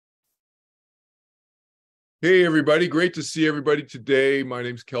Hey, everybody. Great to see everybody today. My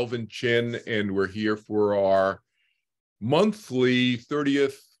name's Kelvin Chin, and we're here for our monthly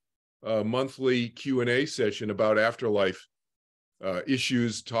 30th monthly Q&A session about afterlife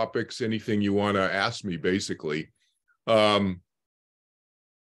issues, topics, anything you want to ask me, basically. And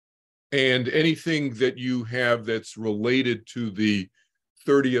anything that you have that's related to the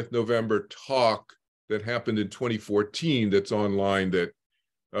 30th November talk that happened in 2014 that's online that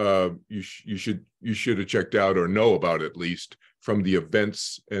you should have checked out or know about, at least from the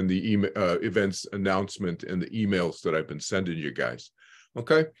events and the events announcement and the emails that I've been sending you guys.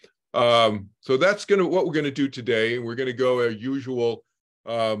 Okay, so that's what we're gonna do today, and we're gonna go our usual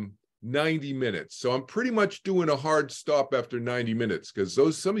 90 minutes. So I'm pretty much doing a hard stop after 90 minutes because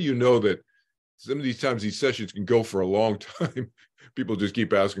some of you know that some of these times these sessions can go for a long time. People just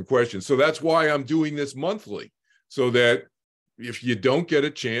keep asking questions. So that's why I'm doing this monthly, so that if you don't get a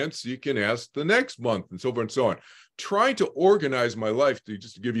chance, you can ask the next month, and so forth and so on. Trying to organize my life,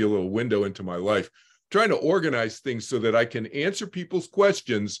 just to give you a little window into my life, trying to organize things so that I can answer people's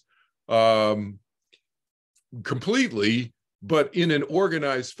questions completely, but in an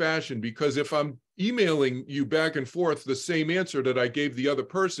organized fashion. Because if I'm emailing you back and forth the same answer that I gave the other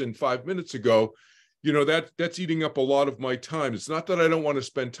person 5 minutes ago, you know, that's eating up a lot of my time. It's not that I don't want to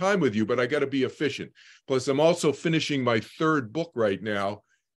spend time with you, but I got to be efficient. Plus, I'm also finishing my third book right now,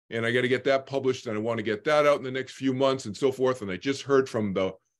 and I got to get that published, and I want to get that out in the next few months and so forth. And I just heard from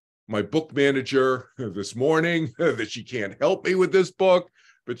my book manager this morning that she can't help me with this book,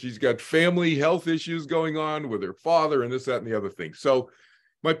 but she's got family health issues going on with her father and this, that, and the other thing. So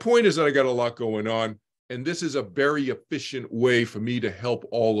my point is that I got a lot going on, and this is a very efficient way for me to help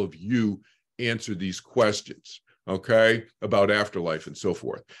all of you answer these questions, okay, about afterlife and so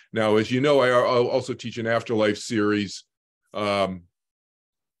forth. Now, as you know, I also teach an afterlife series that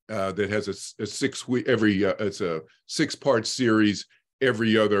has a 6 week it's a 6-part series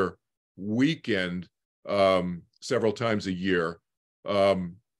every other weekend, several times a year.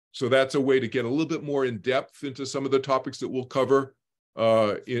 So that's a way to get a little bit more in depth into some of the topics that we'll cover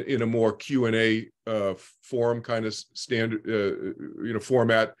in a more Q&A forum kind of standard,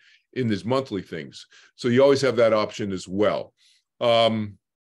 format in these monthly things. So you always have that option as well. For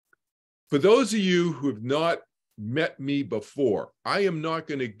those of you who have not met me before, I am not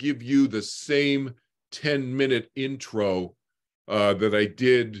going to give you the same 10-minute intro that I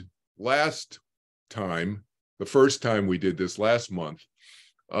did last time, the first time we did this last month,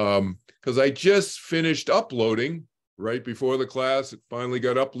 because I just finished uploading right before the class. It finally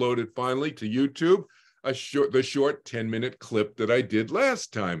got uploaded to YouTube, the short 10-minute clip that I did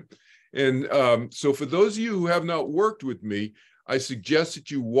last time. And so for those of you who have not worked with me, I suggest that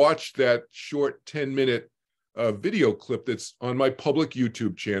you watch that short 10-minute video clip that's on my public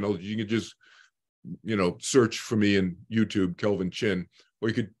YouTube channel. You can just, search for me in YouTube, Kelvin Chin, or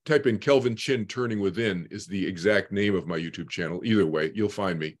you could type in Kelvin Chin Turning Within is the exact name of my YouTube channel. Either way, you'll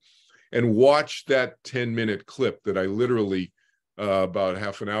find me. And watch that 10-minute clip that I literally about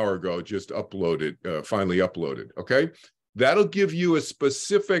half an hour ago just uploaded, finally uploaded, okay? That'll give you a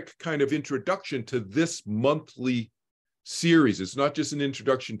specific kind of introduction to this monthly series. It's not just an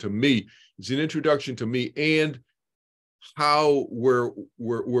introduction to me, it's an introduction to me and how what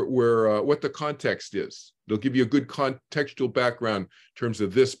the context is. They'll give you a good contextual background in terms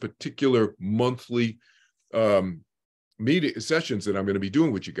of this particular monthly meeting sessions that I'm going to be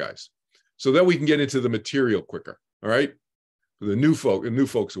doing with you guys, so that we can get into the material quicker. All right. The new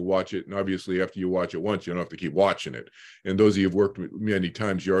folks will watch it, and obviously after you watch it once, you don't have to keep watching it. And those of you who've worked with me many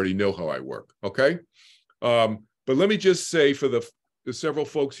times, you already know how I work. Okay. But let me just say, for the several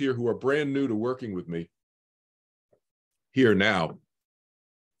folks here who are brand new to working with me here now,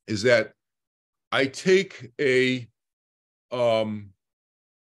 is that I take my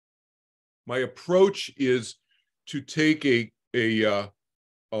approach is to take a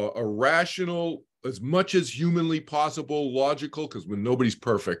rational, as much as humanly possible, logical, because when nobody's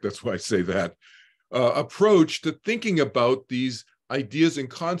perfect, that's why I say that, approach to thinking about these ideas and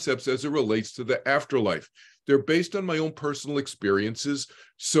concepts as it relates to the afterlife. They're based on my own personal experiences.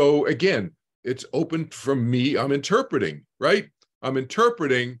 So again, it's open from me. I'm interpreting, right? I'm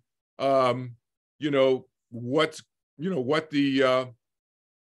interpreting, what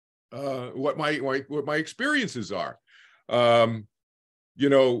my experiences are.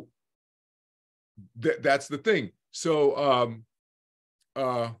 That's the thing. So hold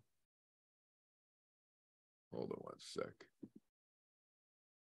on one sec.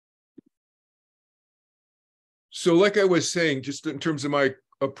 So like I was saying, just in terms of my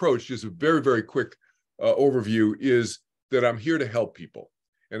approach, just a very, very quick overview, is that I'm here to help people.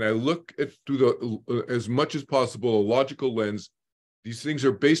 and I look at through the as much as possible a logical lens. These things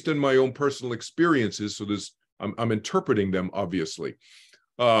are based on my own personal experiences, so I'm interpreting them, obviously.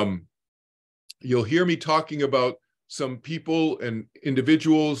 You'll hear me talking about some people and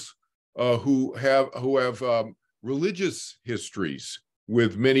individuals who have religious histories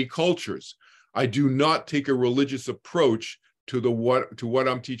with many cultures. I do not take a religious approach to what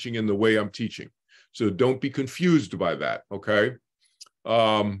I'm teaching and the way I'm teaching. So don't be confused by that, okay?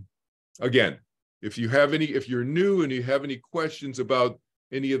 Again, if you're new and you have any questions about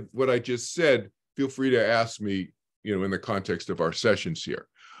any of what I just said, feel free to ask me, in the context of our sessions here,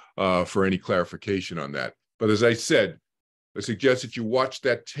 for any clarification on that. But as I said, I suggest that you watch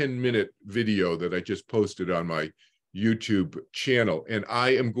that 10-minute video that I just posted on my YouTube channel. And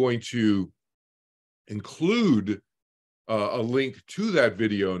I am going to include a link to that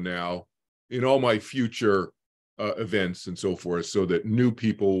video now in all my future events and so forth, so that new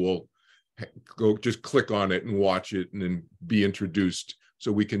people will go just click on it and watch it and then be introduced,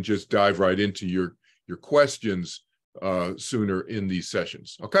 so we can just dive right into your questions sooner in these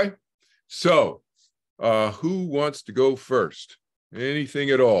sessions. Okay, so who wants to go first?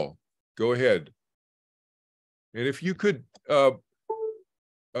 Anything at all? Go ahead. And if you could,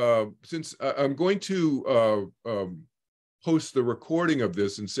 since I'm going to post the recording of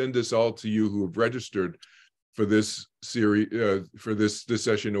this and send this all to you who have registered for this series, for this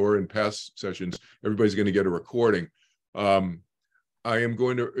session or in past sessions, everybody's going to get a recording.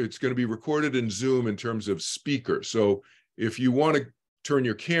 It's going to be recorded in Zoom in terms of speaker. So if you want to turn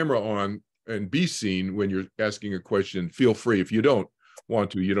your camera on and be seen when you're asking a question, feel free. If you don't want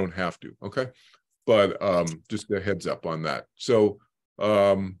to, you don't have to, okay? But just a heads up on that. So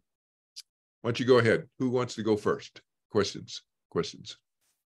why don't you go ahead? Who wants to go first? Questions.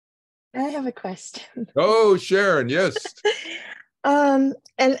 I have a question. Oh, Sharon, yes. And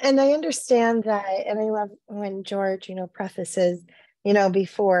I understand that, and I love when George, prefaces,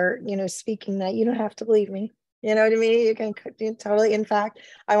 before, speaking, that you don't have to believe me. You know what I mean? You can totally. In fact,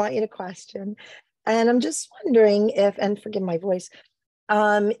 I want you to question. And I'm just wondering if, and forgive my voice,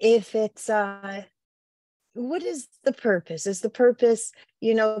 if it's, what is the purpose? Is the purpose,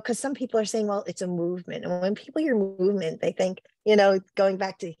 because some people are saying, well, it's a movement. And when people hear movement, they think, going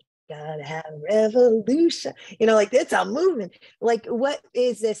back to gotta have revolution, like it's a movement. Like, what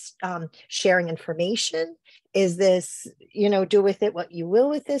is this? Sharing information? Is this, do with it what you will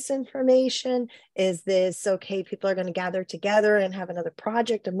with this information? Is this, okay, people are going to gather together and have another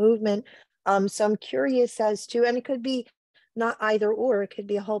project, a movement? So I'm curious as to, and it could be not either or, it could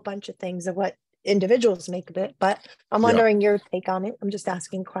be a whole bunch of things of what individuals make of it, but I'm wondering your take on it. I'm just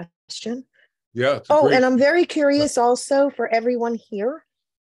asking a question. Yeah. And I'm very curious also for everyone here,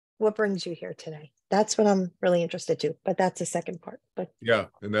 what brings you here today? That's what I'm really interested to, but that's the second part. But yeah,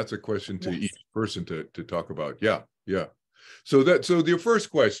 and that's a question to each person to talk about. Yeah. So your first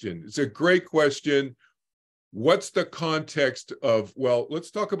question, it's a great question. What's the context of, well,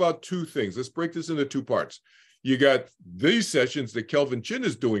 let's talk about two things. Let's break this into two parts. You got these sessions that Kelvin Chin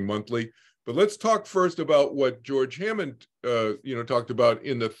is doing monthly, but let's talk first about what George Hammond, talked about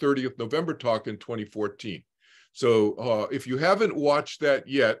in the 30th November talk in 2014. So if you haven't watched that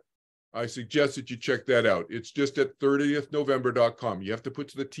yet, I suggest that you check that out. It's just at 30thnovember.com. You have to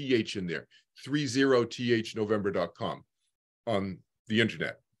put the TH in there, 30thnovember.com on the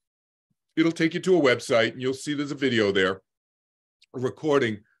internet. It'll take you to a website, and you'll see there's a video there, a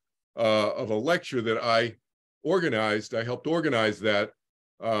recording of a lecture that I organized. I helped organize that,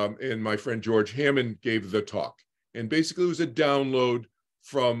 and my friend George Hammond gave the talk. And basically it was a download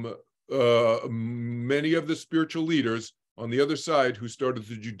from many of the spiritual leaders on the other side who started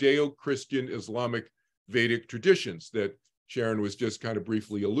the Judeo-Christian Islamic Vedic traditions that Sharon was just kind of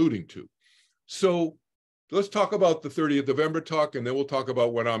briefly alluding to. So let's talk about the 30th November talk, and then we'll talk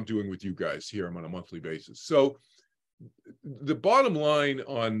about what I'm doing with you guys here on a monthly basis. So the bottom line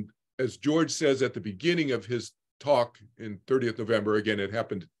on, as George says at the beginning of his talk in 30th November, again, it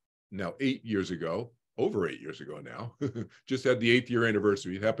happened now 8 years ago, over 8 years ago now, just had the 8th year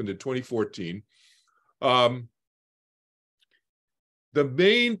anniversary. It happened in 2014. The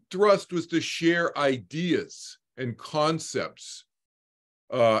main thrust was to share ideas and concepts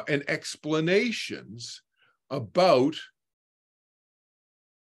and explanations about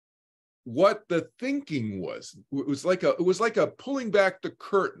what the thinking was. It was like a pulling back the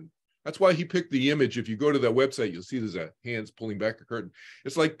curtain. That's why he picked the image. If you go to that website, you'll see there's a hands pulling back the curtain.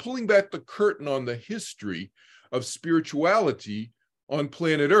 It's like pulling back the curtain on the history of spirituality on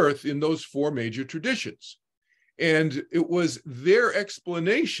planet Earth in those four major traditions. And it was their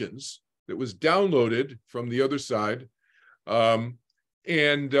explanations that was downloaded from the other side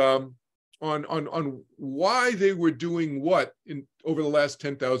and on why they were doing what in over the last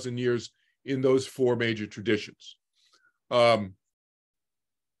 10,000 years in those four major traditions.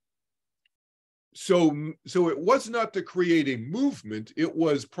 So it was not to create a movement, it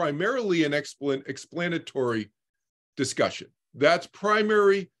was primarily an explanatory discussion. That's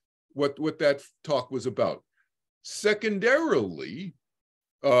primary what that talk was about. Secondarily,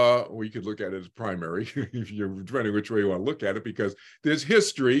 or you could look at it as primary if you're depending which way you want to look at it, because there's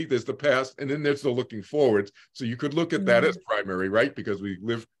history, there's the past, and then there's the looking forward. So you could look at that as primary, right? Because we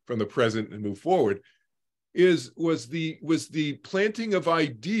live from the present and move forward. Was the planting of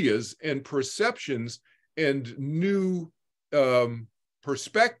ideas and perceptions and new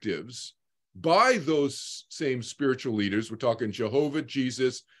perspectives by those same spiritual leaders. We're talking Jehovah,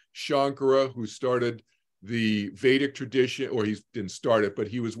 Jesus, Shankara, who started the Vedic tradition, or he didn't start it, but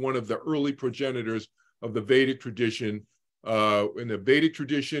he was one of the early progenitors of the Vedic tradition. In the Vedic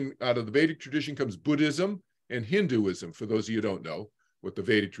tradition, out of the Vedic tradition comes Buddhism and Hinduism, for those of you who don't know what the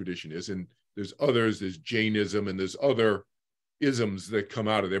Vedic tradition is. And there's others, there's Jainism, and there's other isms that come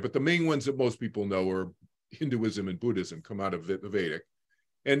out of there. But the main ones that most people know are Hinduism and Buddhism, come out of the Vedic.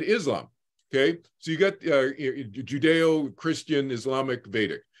 And Islam, okay? So you got Judeo, Christian, Islamic,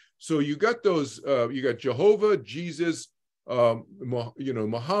 Vedic. So you got those, you got Jehovah, Jesus,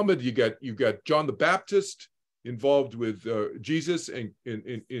 Muhammad, you got John the Baptist involved with Jesus, and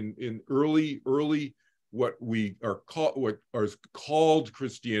in early what are called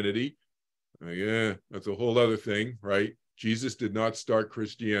Christianity. Yeah, that's a whole other thing, right? Jesus did not start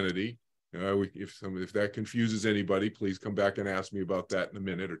Christianity. If that confuses anybody, please come back and ask me about that in a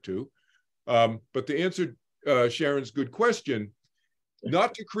minute or two. But to answer Sharon's good question,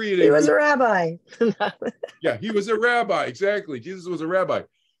 not to create he was a rabbi. Yeah, he was a rabbi, exactly. Jesus was a rabbi.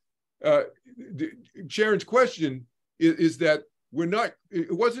 Sharon's question is that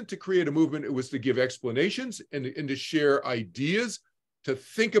it wasn't to create a movement, it was to give explanations and to share ideas to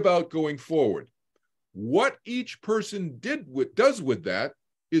think about going forward. What each person does with that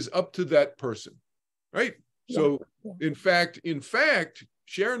is up to that person, right? Yeah. So in fact,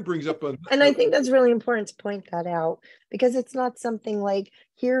 Sharon brings up and I think that's really important to point that out, because it's not something like,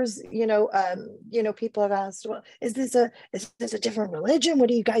 here's, people have asked, well, is this a different religion?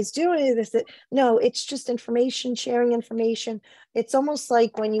 What are you guys doing? No, it's just information, sharing information. It's almost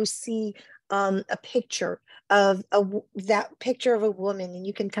like when you see a picture of that picture of a woman, and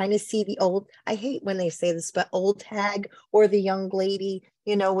you can kind of see the old, I hate when they say this, but old hag, or the young lady,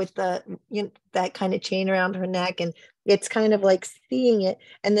 with the that kind of chain around her neck, and it's kind of like seeing it,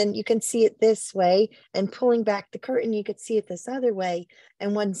 and then you can see it this way, and pulling back the curtain, you could see it this other way,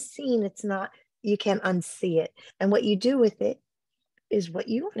 and when seen, it's not, you can't unsee it, and what you do with it is what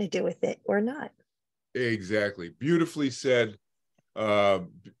you want to do with it or not. Exactly. Beautifully said.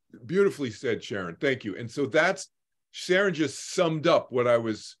 Beautifully said, Sharon. Thank you. And so Sharon just summed up what I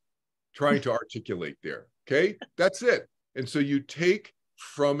was trying to articulate there. Okay, that's it. And so you take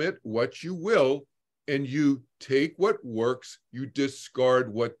from it what you will, and you take what works, you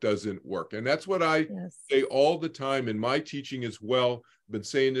discard what doesn't work. And that's what I say all the time in my teaching as well. I've been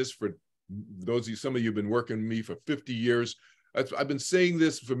saying this for those of you, some of you have been working with me for 50 years. I've been saying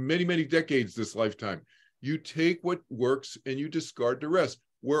this for many, many decades this lifetime. You take what works and you discard the rest.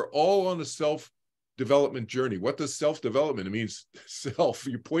 We're all on a self-development journey. What does self-development? It means self.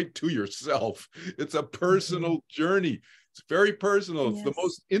 You point to yourself. It's a personal journey. It's very personal. It's the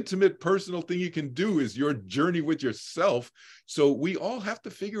most intimate personal thing you can do is your journey with yourself. So we all have to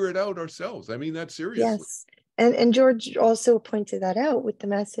figure it out ourselves. I mean that seriously. Yes. And George also pointed that out with the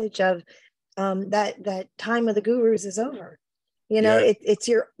message of that time of the gurus is over. It's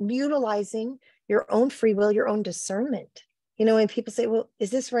you're utilizing your own free will, your own discernment. And people say, well,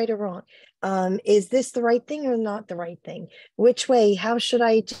 is this right or wrong? Is this the right thing or not the right thing? Which way? How should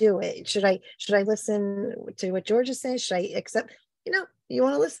I do it? Should I listen to what George is saying? Should I accept? You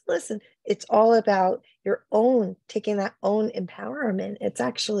want to listen. It's all about your own, taking that own empowerment. It's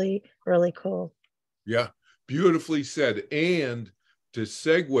actually really cool. Yeah, beautifully said. And to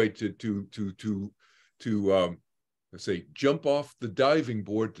segue to let's say, jump off the diving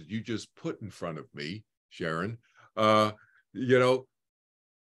board that you just put in front of me, Sharon.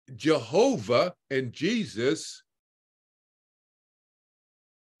 Jehovah and Jesus,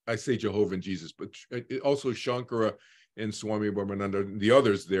 I say Jehovah and Jesus, but also Shankara and Swami Brahmananda and the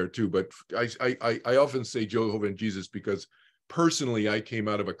others there too. But I often say Jehovah and Jesus because personally I came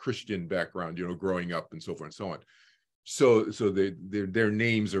out of a Christian background, growing up and so forth and so on. So their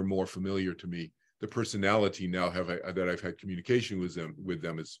names are more familiar to me. The personality now that I've had communication with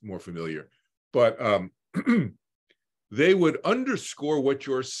them is more familiar. But they would underscore what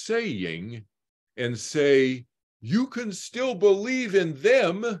you're saying and say, you can still believe in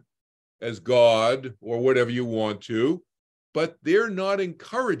them as God or whatever you want to, but they're not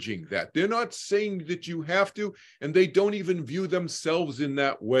encouraging that. They're not saying that you have to, and they don't even view themselves in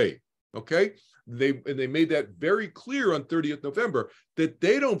that way, okay? They made that very clear on 30th November that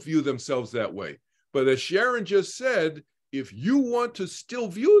they don't view themselves that way. But as Sharon just said, if you want to still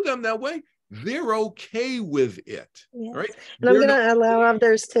view them that way, they're okay with it, Yes. right? And I'm They're going not. to allow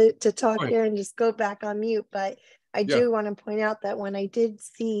others to talk Right. here and just go back on mute. But I Yeah. do want to point out that when I did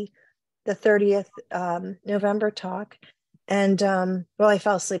see the 30th November talk, and well, I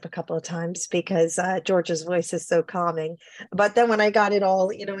fell asleep a couple of times because George's voice is so calming. But then when I got it all,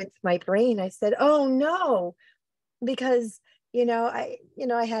 into my brain, I said, "Oh no," because I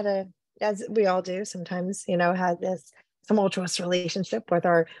had as we all do sometimes, had this tumultuous relationship with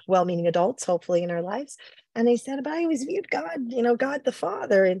our well-meaning adults, hopefully in our lives. And I said, but I always viewed God, God the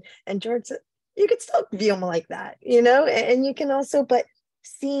Father, and George said, you could still view him like that, and you can also, but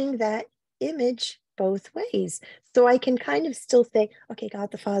seeing that image both ways. So I can kind of still say, okay,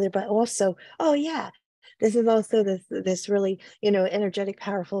 God the Father, but also, oh yeah, this is also this really, energetic,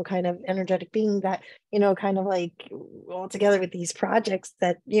 powerful kind of energetic being that, kind of like all together with these projects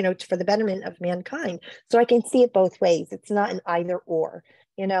that, for the betterment of mankind. So I can see it both ways. It's not an either or,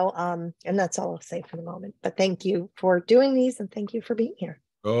 and that's all I'll say for the moment. But thank you for doing these, and thank you for being here.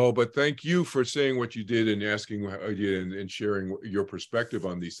 Oh, but thank you for saying what you did and asking and sharing your perspective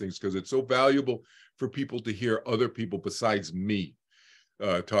on these things, because it's so valuable for people to hear other people besides me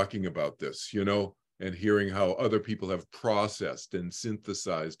talking about this, and hearing how other people have processed and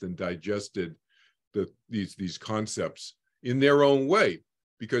synthesized and digested these concepts in their own way.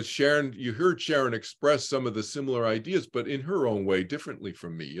 Because Sharon, you heard Sharon express some of the similar ideas, but in her own way, differently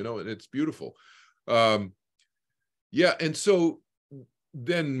from me, and it's beautiful. Yeah, and so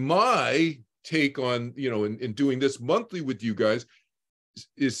then my take on, in doing this monthly with you guys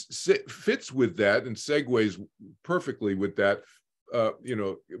fits with that and segues perfectly with that,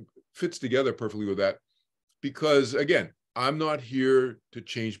 fits together perfectly with that. Because again, I'm not here to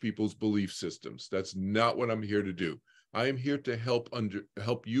change people's belief systems. That's not what I'm here to do. I am here to help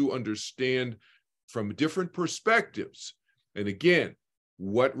you understand from different perspectives. And again,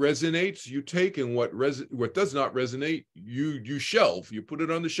 what resonates, you take, and what does not resonate, you shelve. You put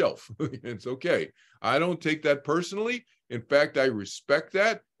it on the shelf. It's okay. I don't take that personally. In fact, I respect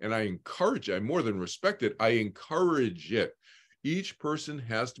that, and I encourage it. I more than respect it. I encourage it. Each person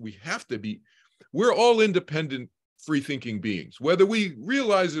we have to be. We're all independent, free-thinking beings, whether we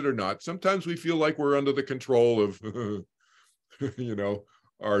realize it or not. Sometimes we feel like we're under the control of,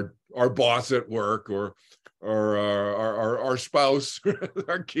 our boss at work, or our spouse,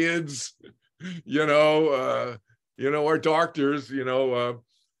 our kids, our doctors,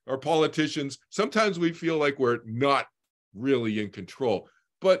 our politicians. Sometimes we feel like we're not really in control,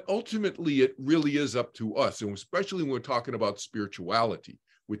 but ultimately it really is up to us. And especially when we're talking about spirituality,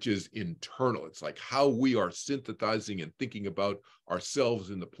 which is internal. It's like how we are synthesizing and thinking about ourselves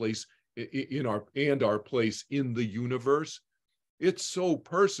in the place our place in the universe. It's so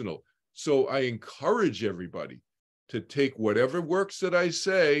personal. So I encourage everybody to take whatever works that I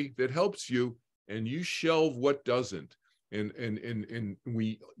say that helps you, and you shelve what doesn't. And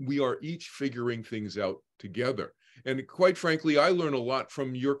we are each figuring things out together. And quite frankly, I learn a lot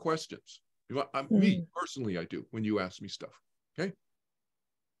from your questions. Me personally, I do, when you ask me stuff. Okay.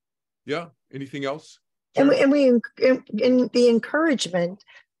 Yeah. Anything else? And we in the encouragement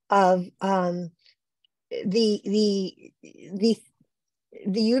of the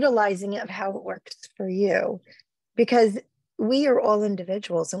utilizing of how it works for you, because we are all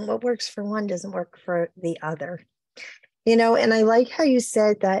individuals, and what works for one doesn't work for the other. And I like how you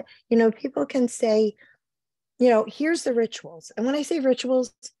said that, people can say, here's the rituals. And when I say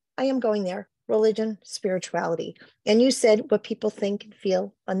rituals, I am going there, religion, spirituality. And you said what people think and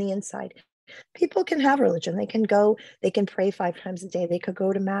feel on the inside. People can have religion. They can go, they can pray 5 times a day. They could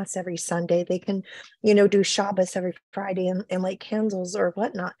go to mass every Sunday. They can, do Shabbos every Friday and light candles or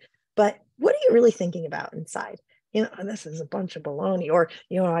whatnot. But what are you really thinking about inside? This is a bunch of baloney, or,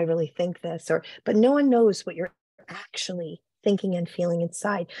 I really think this, but no one knows what you're actually thinking and feeling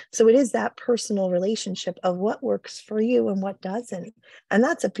inside. So it is that personal relationship of what works for you and what doesn't. And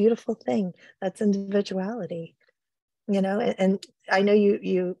that's a beautiful thing. That's individuality. And I know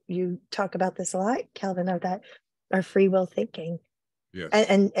you talk about this a lot, Kelvin, of that, our free will thinking. Yes.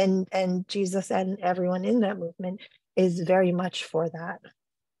 And Jesus and everyone in that movement is very much for that.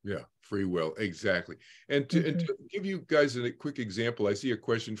 Yeah, free will, exactly. And to give you guys a quick example, I see a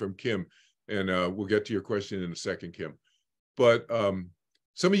question from Kim, and we'll get to your question in a second, Kim. but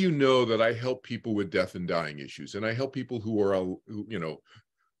some of you know that I help people with death and dying issues, and I help people who are, you know,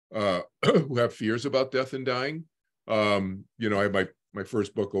 who have fears about death and dying. You know, I have my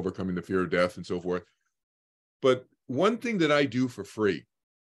first book, Overcoming the Fear of Death, and so forth. But one thing that I do for free,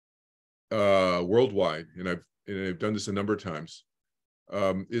 worldwide, and I've done this a number of times,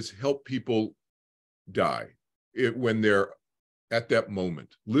 is help people die when they're at that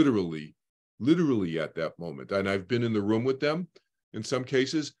moment, literally at that moment. And I've been in the room with them in some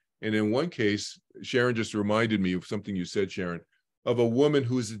cases. And in one case, Sharon just reminded me of something you said, Sharon, of a woman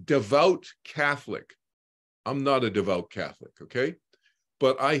who's a devout Catholic. I'm not a devout Catholic, okay?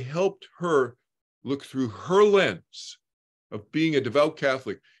 But I helped her look through her lens of being a devout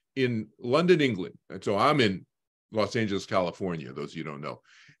Catholic in London, England. And so I'm in Los Angeles, California, those of you don't know.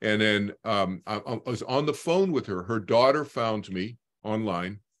 And then I was on the phone with her. Her daughter found me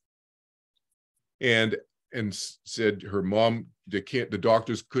online and said her mom, the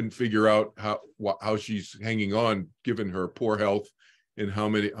doctors couldn't figure out how she's hanging on given her poor health and how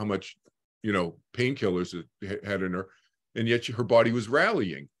much, you know, painkillers it had in her. And yet her body was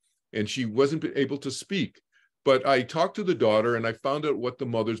rallying and she wasn't able to speak. But I talked to the daughter and I found out what the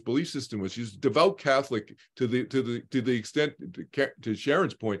mother's belief system was. She's a devout Catholic to the extent, to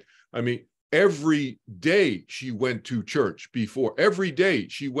Sharon's point. I mean, every day she went to church before. Every day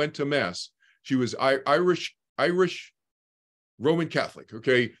she went to mass. She was Irish Roman Catholic,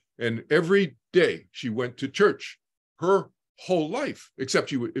 okay? And every day she went to church her whole life,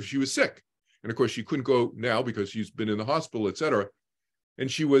 except if she was sick. And of course, she couldn't go now because she's been in the hospital, et cetera. And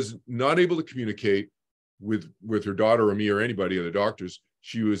she was not able to communicate with her daughter or me or anybody or the doctors.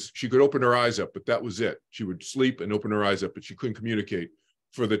 She could open her eyes up, but that was it. She would sleep and open her eyes up, but she couldn't communicate.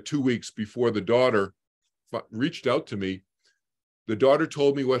 For the 2 weeks before the daughter reached out to me, the daughter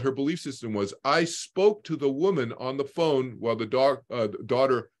told me what her belief system was. I spoke to the woman on the phone while the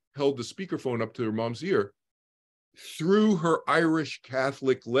daughter held the speakerphone up to her mom's ear through her Irish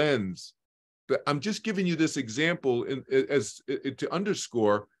Catholic lens. I'm just giving you this example to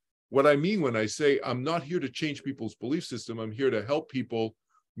underscore what I mean when I say I'm not here to change people's belief system. I'm here to help people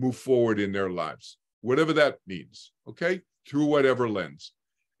move forward in their lives, whatever that means, okay? Through whatever lens.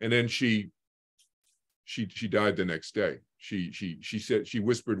 And then she died the next day. She said, she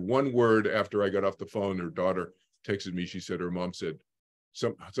whispered one word after I got off the phone. Her daughter texted me. She said her mom said,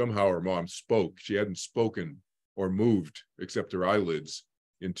 somehow her mom spoke. She hadn't spoken or moved except her eyelids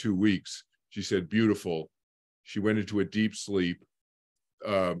in 2 weeks. She said, beautiful. She went into a deep sleep.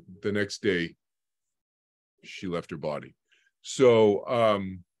 The next day, she left her body. So I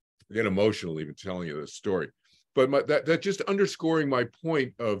get emotional even telling you this story. But that just underscoring my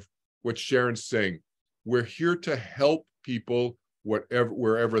point of what Sharon's saying. We're here to help people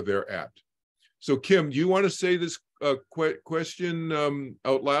wherever they're at. So Kim, do you want to say this question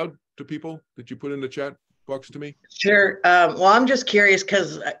out loud to people that you put in the chat box to me? Sure. Well, I'm just curious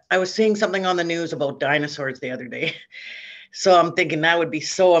because I was seeing something on the news about dinosaurs the other day. So I'm thinking that would be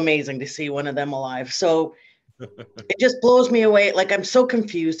so amazing to see one of them alive. So it just blows me away. Like, I'm so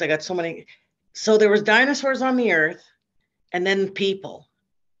confused. I got so many. So there was dinosaurs on the earth and then people.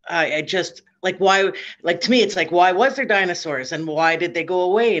 I just, like, why, like, to me, it's like, why was there dinosaurs and why did they go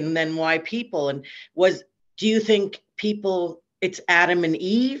away? And then why people? And do you think people, it's Adam and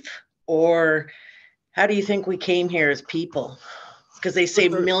Eve? Or how do you think we came here as people? Because they say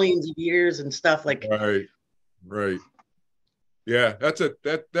millions of years and stuff like. Right. Yeah, that's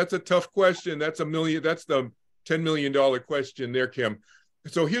a tough question. That's the $10 million question there, Kim.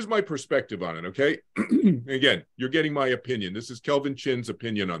 So here's my perspective on it, okay? Again, you're getting my opinion. This is Kelvin Chin's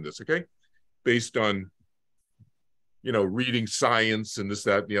opinion on this, okay? Based on, you know, reading science and this,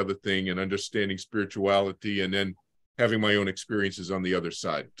 that, and the other thing, and understanding spirituality, and then having my own experiences on the other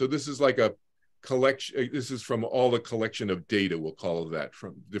side. So this is like a collection. This is from all the collection of data, we'll call it that,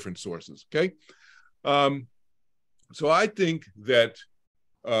 from different sources, okay? So I think that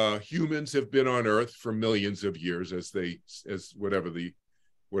humans have been on Earth for millions of years, as whatever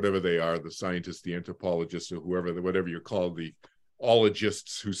they are, the scientists, the anthropologists, or whatever you're called, the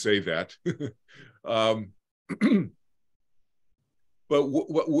ologists who say that. But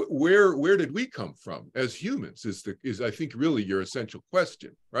where did we come from as humans is I think really your essential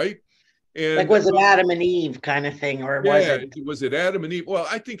question, right? And like, was it Adam and Eve kind of thing, or was it Adam and Eve? Well,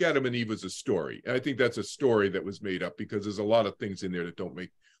 I think Adam and Eve was a story. I think that's a story that was made up because there's a lot of things in there that don't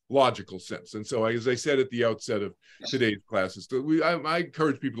make logical sense. And so, as I said at the outset of today's classes, I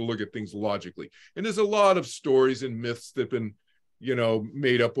encourage people to look at things logically. And there's a lot of stories and myths that have been, you know,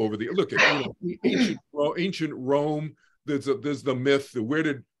 made up over the. Look at ancient Rome. There's the myth. Where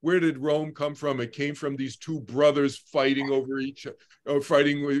did where did Rome come from? It came from these two brothers fighting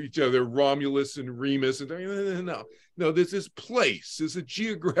fighting with each other, Romulus and Remus. And no, there's this place, there's a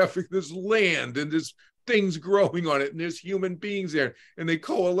geographic, there's land, and there's things growing on it, and there's human beings there, and they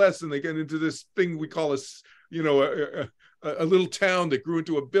coalesce and they get into this thing we call a little town that grew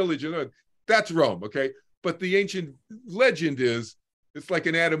into a village. That's Rome, okay? But the ancient legend is it's like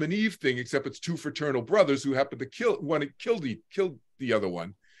an Adam and Eve thing, except it's two fraternal brothers who happen to kill the other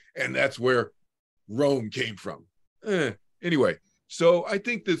one, and that's where Rome came from. Anyway, so I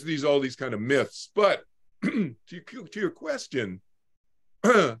think there's all these kind of myths. But to your question,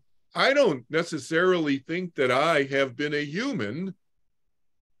 I don't necessarily think that I have been a human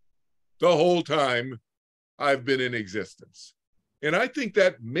the whole time I've been in existence. And I think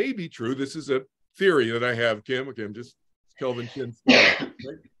that may be true. This is a theory that I have, Kim. Okay, I'm just Kelvin Chin, right?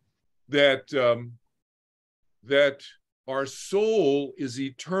 That our soul is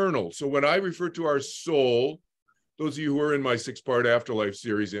eternal. So when I refer to our soul, those of you who are in my 6-part Afterlife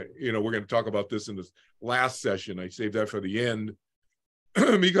series, we're going to talk about this in this last session. I saved that for the end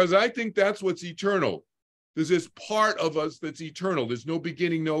because I think that's what's eternal. There's this part of us that's eternal. There's no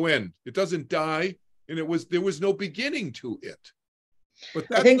beginning, no end. It doesn't die, and there was no beginning to it. But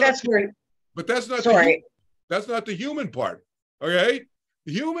I think that's where. But that's not. Sorry. That's not the human part. Okay,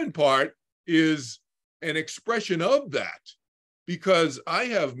 the human part is an expression of that, because I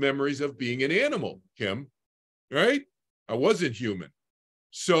have memories of being an animal, Kim. Right? I wasn't human.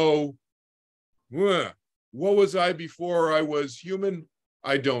 So, what was I before I was human?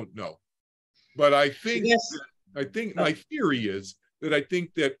 I don't know. But I think my theory is that I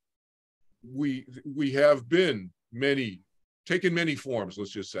think that we have been taken many forms,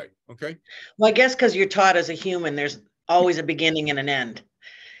 let's just say. Okay. Well, I guess because you're taught as a human, there's always a beginning and an end.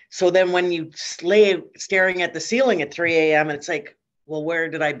 So then when you lay staring at the ceiling at 3 a.m. and it's like, well, where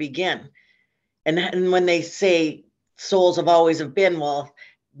did I begin? And when they say souls have always have been, well,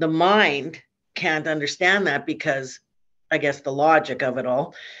 the mind can't understand that because I guess the logic of it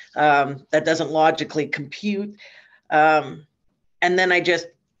all, that doesn't logically compute. And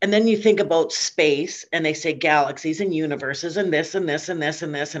then you think about space and they say galaxies and universes and this and this and this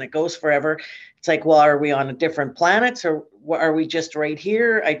and this, and it goes forever. It's like, well, are we on a different planets or are we just right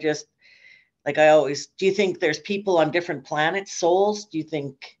here? Do you think there's people on different planets, souls? Do you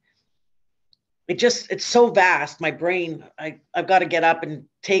think it's so vast, my brain, I've got to get up and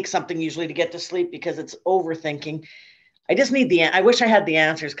take something usually to get to sleep because it's overthinking. I just need I wish I had the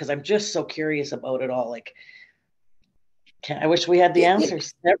answers because I'm just so curious about it all. I wish we had the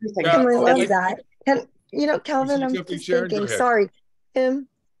answers to everything. I love that. Kelvin, I'm just thinking, sorry,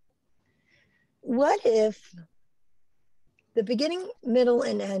 what if the beginning, middle,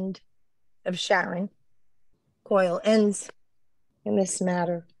 and end of Sharon Coyle ends in this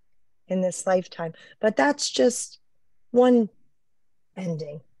matter, in this lifetime, but that's just one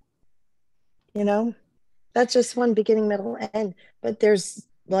ending, that's just one beginning, middle, end, but there's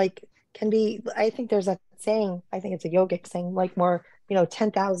I think there's a saying, I think it's a yogic saying, more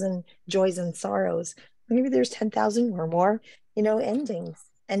 10,000 joys and sorrows. Maybe there's 10,000 or more endings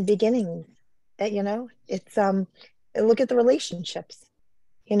and beginnings. It's look at the relationships,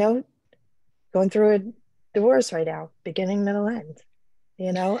 going through a divorce right now, beginning, middle, end.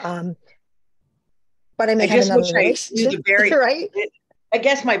 But I may have another relationship, right? I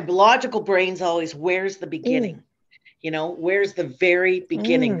guess my logical brain's always, where's the beginning? Where's the very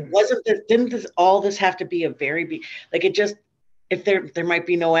beginning? Didn't all this have to be a very if there might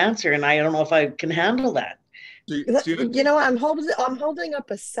be no answer, and I don't know if I can handle that. I'm holding up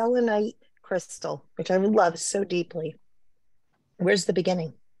a selenite crystal, which I love so deeply. Where's the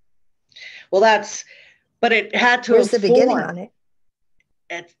beginning? Well, but it had to. Where's the beginning on it?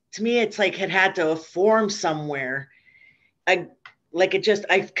 To me, it's like it had to have formed somewhere. Anytime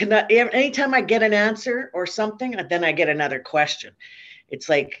I get an answer or something, then I get another question. It's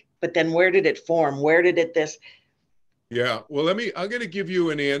like, but then where did it form? Where did it this? Yeah. Well, I'm going to give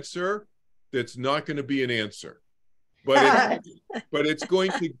you an answer that's not going to be an answer, but it's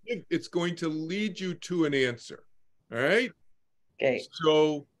going to lead you to an answer. All right. Okay.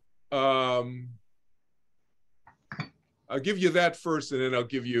 So, I'll give you that first, and then I'll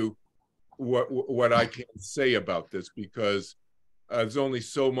give you what I can say about this, because there's only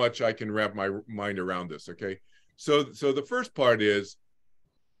so much I can wrap my mind around this. Okay, so the first part is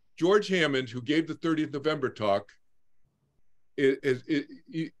George Hammond, who gave the 30th November talk,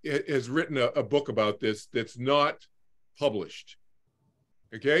 has written a book about this that's not published.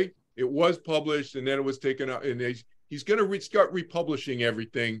 Okay, it was published and then it was taken out, and he's going to start republishing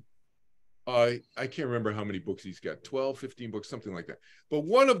everything. I can't remember how many books he's got, 12, 15 books, something like that. But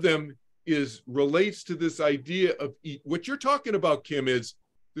one of them relates to this idea of what you're talking about, Kim, is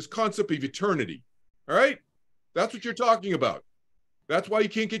this concept of eternity. All right? That's what you're talking about. That's why you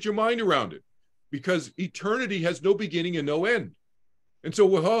can't get your mind around it, because eternity has no beginning and no end. And so,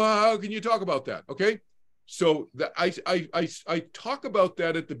 well, how can you talk about that? Okay. So I talk about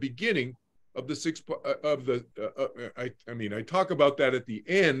that at the beginning of the I talk about that at the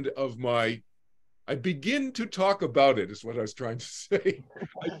end of I begin to talk about it, is what I was trying to say.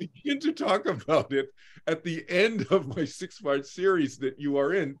 I begin to talk about it at the end of my 6-part series that you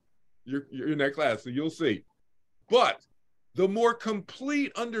are in. You're in that class, so you'll see. But the more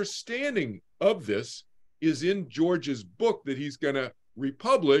complete understanding of this is in George's book that he's going to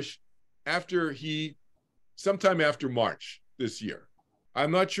republish sometime after March this year.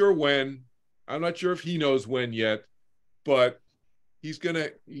 I'm not sure when. I'm not sure if he knows when yet, but he's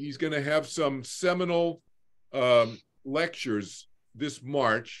gonna have some seminal lectures this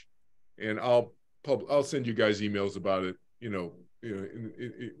March, and I'll send you guys emails about it.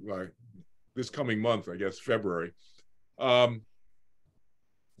 This coming month, I guess February.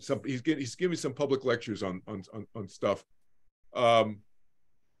 He's giving some public lectures on stuff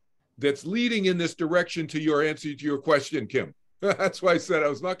that's leading in this direction to your answer to your question, Kim. That's why I said I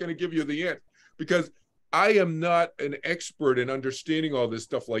was not going to give you the answer, because I am not an expert in understanding all this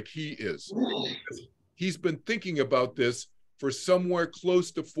stuff like he is. He's been thinking about this for somewhere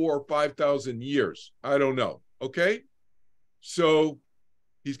close to 4,000 or 5,000 years. I don't know. Okay. So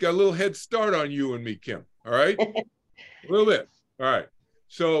he's got a little head start on you and me, Kim. All right. A little bit. All right.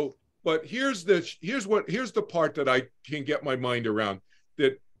 So, but here's the part that I can get my mind around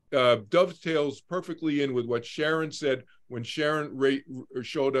that dovetails perfectly in with what Sharon said when Sharon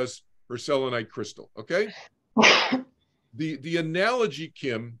showed us her selenite crystal. Okay. The analogy,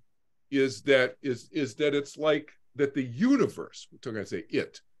 Kim, is that it's like that the universe, we're going to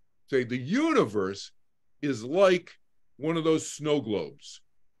say the universe is like one of those snow globes,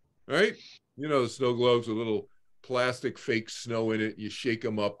 right? You know, the snow globes with little plastic fake snow in it. You shake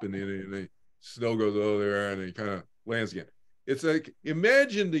them up and the snow goes over there and it kind of lands again. It's like,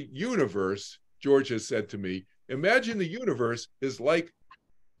 imagine the universe, George has said to me, imagine the universe is like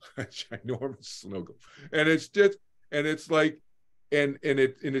a ginormous snow globe. And it's just, and it's like, and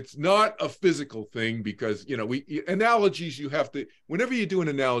it's not a physical thing, because, you know, analogies, you have to, whenever you're doing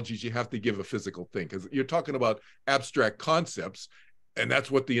analogies, you have to give a physical thing, because you're talking about abstract concepts. And that's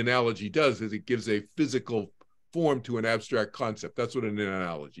what the analogy does, is it gives a physical form to an abstract concept. That's what an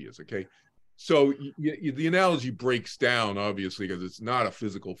analogy is. Okay. So the analogy breaks down, obviously, because it's not a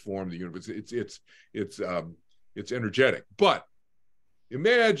physical form of the universe. It's energetic. But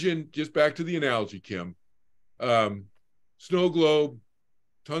imagine, just back to the analogy, Kim, snow globe,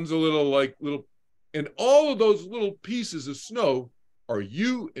 tons of little, and all of those little pieces of snow are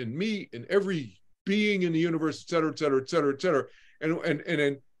you and me and every being in the universe, et cetera, et cetera, et cetera, et cetera.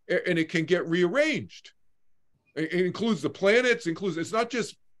 And it can get rearranged. It includes the planets, it's not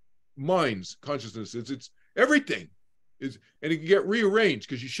just minds, consciousness, it's everything and it can get rearranged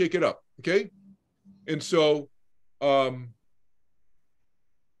because you shake it up. Okay. And so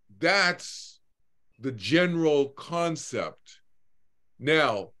that's the general concept.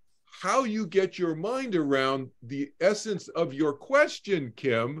 Now, how you get your mind around the essence of your question,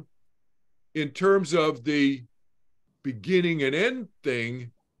 Kim, in terms of the beginning and end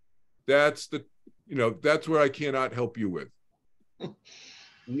thing, that's where I cannot help you with.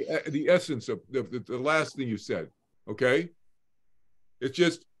 The essence of the last thing you said. Okay. It's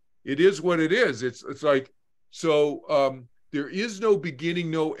just, it is what it is. It's like, so there is no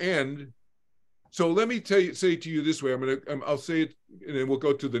beginning, no end. So let me say to you this way, I'll say it, and then we'll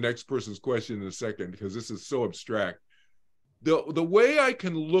go to the next person's question in a second, because this is so abstract. The way I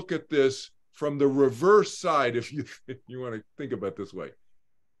can look at this from the reverse side, if you want to think about it this way,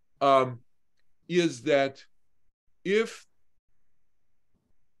 is that if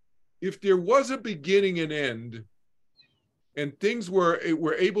there was a beginning and end, and things were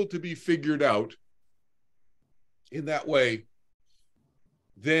able to be figured out in that way,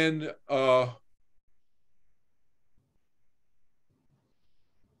 then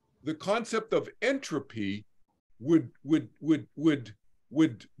the concept of entropy would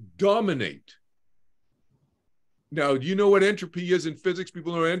dominate. Now, do you know what entropy is in physics?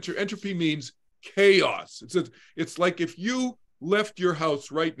 People know entropy means chaos. It's like if you left your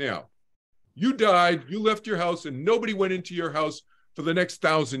house right now, you died, you left your house, and nobody went into your house for the next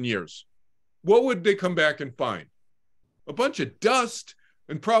 1,000 years. What would they come back and find? A bunch of dust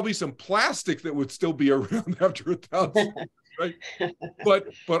and probably some plastic that would still be around after 1,000. right?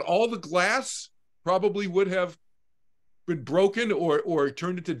 But all the glass probably would have been broken or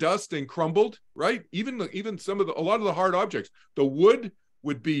turned into dust and crumbled, right? Even a lot of the hard objects, the wood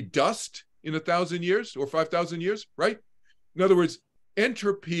would be dust in 1,000 years or 5,000 years, right? In other words,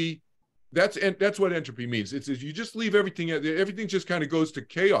 entropy, that's what entropy means. It's if you just leave everything just kind of goes to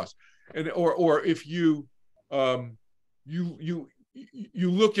chaos. And or if you look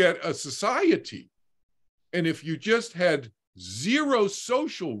at a society, and if you just had zero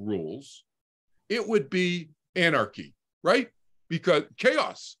social rules, it would be anarchy, right? Because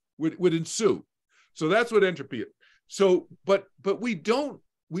chaos would ensue. So that's what entropy is. So, but what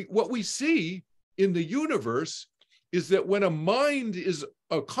we see in the universe is that when a mind is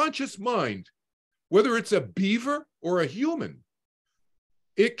a conscious mind, whether it's a beaver or a human,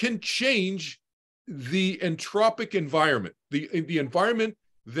 it can change the entropic environment, the environment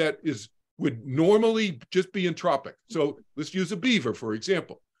that would normally just be entropic. So let's use a beaver, for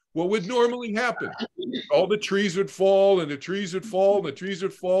example. What would normally happen? All the trees would fall, and the trees would fall, and the trees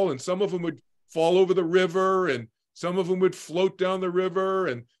would fall, and some of them would fall over the river, and some of them would float down the river,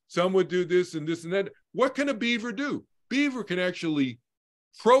 and some would do this and this and that. What can a beaver do? Beaver can actually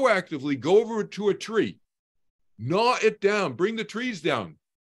proactively go over to a tree, gnaw it down, bring the trees down,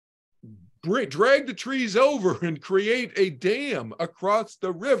 drag the trees over, and create a dam across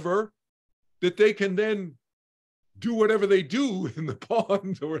the river that they can then do whatever they do in the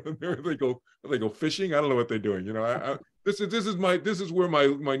pond, or they go fishing. I don't know what they're doing. You know, this is where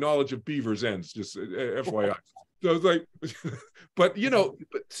my knowledge of beavers ends. Just FYI. So it's like, but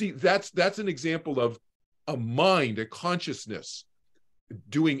see, that's an example of a mind, a consciousness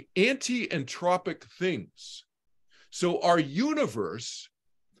doing anti-entropic things. So our universe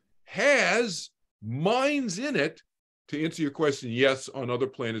has minds in it. To answer your question, yes, on other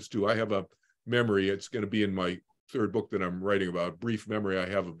planets too. I have a memory. It's going to be in my third book that I'm writing about, brief memory I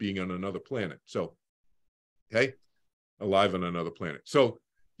have of being on another planet. So, okay, alive on another planet. So,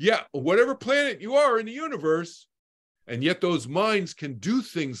 yeah, whatever planet you are in the universe, and yet those minds can do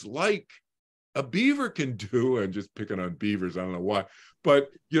things like a beaver can do. I'm just picking on beavers, I don't know why,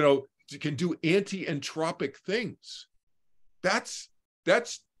 but can do anti-entropic things. That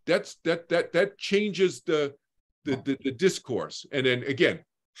changes the discourse. And then again,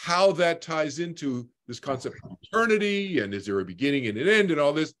 how that ties into this concept of eternity, and is there a beginning and an end, and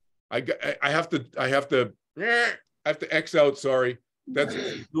all this. I have to X out. Sorry,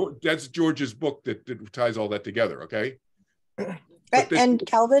 that's George's book that ties all that together. Okay. And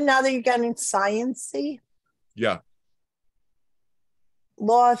Kelvin, now that you're getting sciencey, yeah,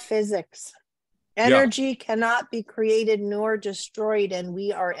 law of physics, energy cannot be created nor destroyed, and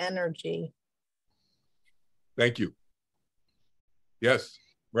we are energy. Thank you. Yes.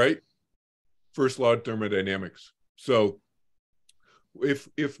 Right? First law of thermodynamics. So if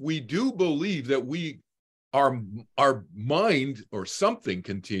we do believe that our mind or something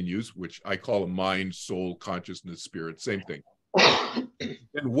continues, which I call a mind, soul, consciousness, spirit, same thing.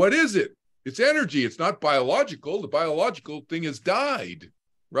 And what is it? It's energy. It's not biological. The biological thing has died,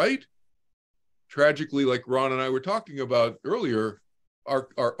 right? Tragically, like Ron and I were talking about earlier,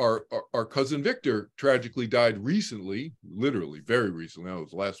 our cousin Victor tragically died recently, literally very recently. That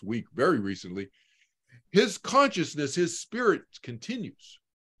was last week, very recently. His consciousness, his spirit continues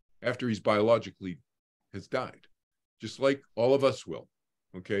after he's biologically has died, just like all of us will.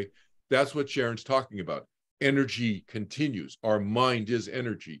 Okay, that's what Sharon's talking about. Energy continues. Our mind is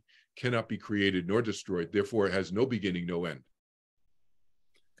energy, cannot be created nor destroyed. Therefore, it has no beginning, no end.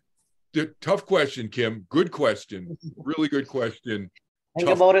 Tough question, Kim. Good question. Really good question. Think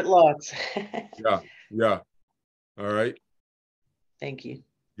about it lots. Yeah. All right. Thank you.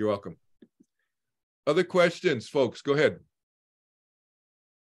 You're welcome. Other questions, folks? Go ahead.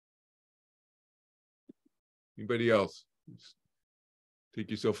 Anybody else? Just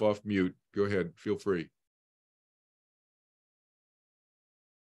take yourself off mute. Go ahead. Feel free.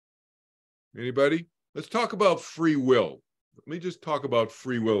 Anybody? Let's talk about free will. Let me just talk about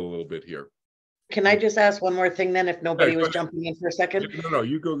free will a little bit here. Can I just ask one more thing then, if nobody was jumping in for a second? No,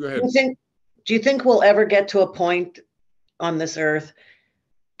 you go ahead. Do you think we'll ever get to a point on this earth?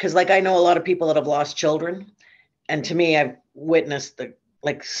 Because I know a lot of people that have lost children, and to me, I've witnessed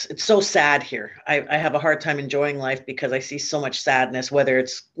it's so sad here. I have a hard time enjoying life because I see so much sadness, whether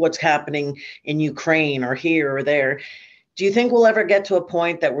it's what's happening in Ukraine or here or there. Do you think we'll ever get to a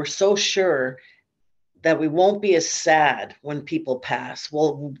point that we're so sure that we won't be as sad when people pass?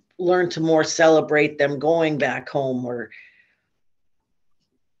 We'll learn to more celebrate them going back home, or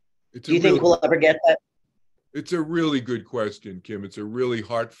do you think we'll ever get that? It's a really good question, Kim. It's a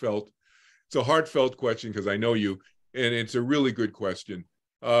heartfelt question, because I know you. and it's a really good question.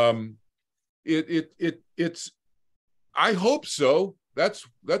 It's I hope so. That's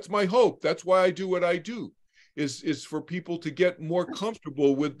my hope. That's why I do what I do, is for people to get more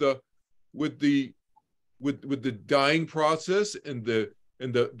comfortable with the dying process and the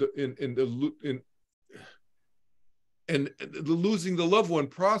losing the loved one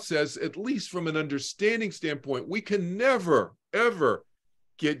process, at least from an understanding standpoint. We can never, ever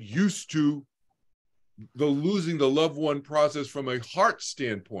get used to the losing the loved one process from a heart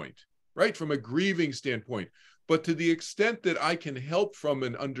standpoint, right? From a grieving standpoint. But to the extent that I can help from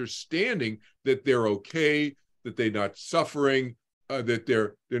an understanding that they're okay, that they're not suffering, that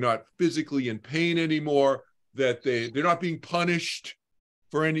they're not physically in pain anymore, that they're not being punished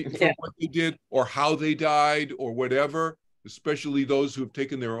for what they did or how they died or whatever, especially those who have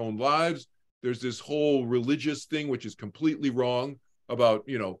taken their own lives. There's this whole religious thing, which is completely wrong, about,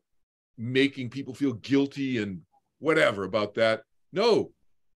 making people feel guilty and whatever about that. No,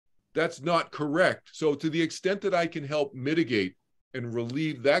 that's not correct. So to the extent that I can help mitigate and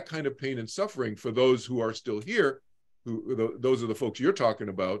relieve that kind of pain and suffering for those who are still here, those are the folks you're talking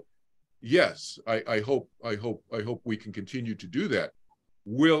about. Yes, I hope we can continue to do that.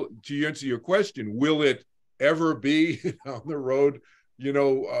 To answer your question, will it ever be down the road,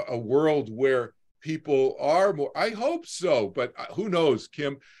 a world where people are more? I hope so, but who knows,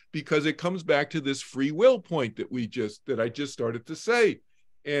 Kim, because it comes back to this free will point that I just started to say.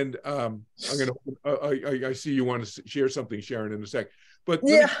 And I see you want to share something, Sharon, in a sec. But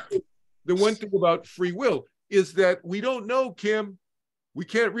the one thing about free will is that we don't know, Kim. We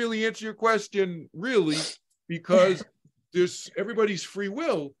can't really answer your question, really, because everybody's free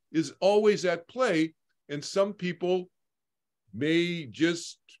will is always at play, and some people may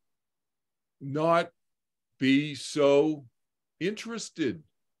just not be so interested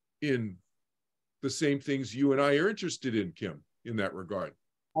in the same things you and I are interested in, Kim, in that regard.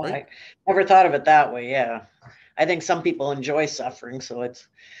 Well, right? I never thought of it that way. Yeah. I think some people enjoy suffering, so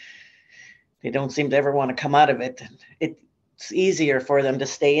they don't seem to ever want to come out of it. It's easier for them to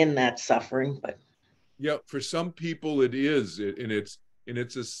stay in that suffering, but yeah, for some people it is, and it's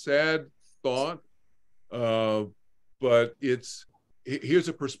a sad thought, but here's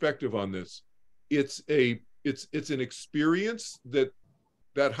a perspective on this. It's an experience that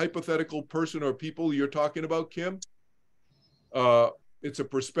hypothetical person or people you're talking about, Kim, it's a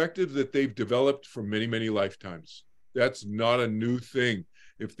perspective that they've developed for many, many lifetimes. That's not a new thing.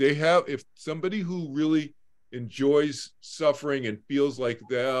 If somebody who really enjoys suffering and feels like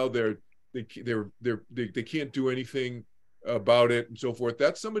they can't do anything about it and so forth,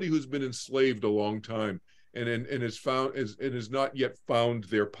 that's somebody who's been enslaved a long time and has not yet found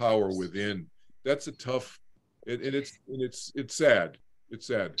their power within. That's a tough, and it's sad. It's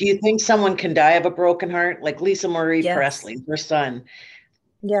sad. Do you think someone can die of a broken heart? Like Lisa Marie Yes. Presley, her son.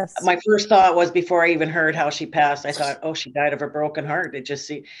 Yes. My first thought was, before I even heard how she passed, I thought, oh, she died of a broken heart. It just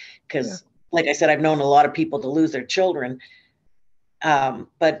because like I said, I've known a lot of people to lose their children.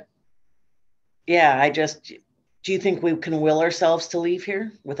 But yeah, do you think we can will ourselves to leave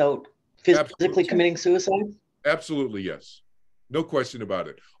here without physically committing suicide? Absolutely, yes. No question about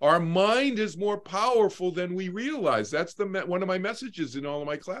it. Our mind is more powerful than we realize. That's one of my messages in all of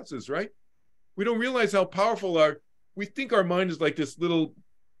my classes, right? We don't realize how powerful we think our mind is like this little,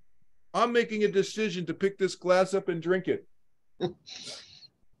 I'm making a decision to pick this glass up and drink it.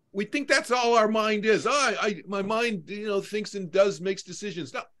 We think that's all our mind is. My mind, thinks and makes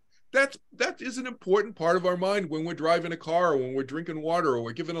decisions. No, that is an important part of our mind when we're driving a car or when we're drinking water or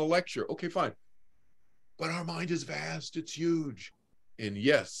we're giving a lecture. Okay, fine. But our mind is vast. It's huge. And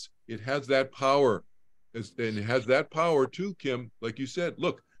yes, it has that power. And it has that power too, Kim, like you said.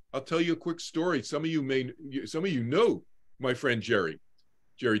 Look, I'll tell you a quick story. Some of you know my friend Jerry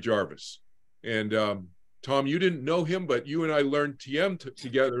Jarvis. And Tom, you didn't know him, but you and I learned TM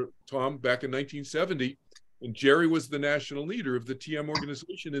together, Tom, back in 1970. And Jerry was the national leader of the TM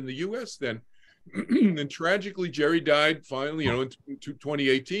organization in the US then. And tragically, Jerry died finally, in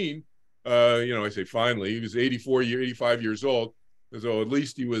 2018. I say finally, he was 85 years old. So at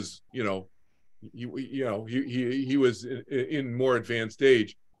least he was, he was in more advanced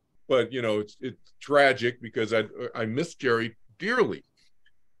age. But it's tragic because I miss Jerry dearly.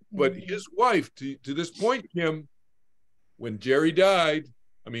 But his wife, to this point, Kim, when Jerry died,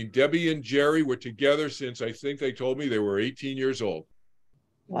 I mean, Debbie and Jerry were together since, I think they told me they were 18 years old.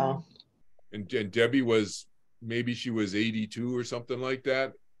 Wow. And Debbie maybe she was 82 or something like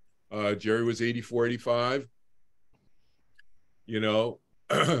that. Jerry was 84, 85.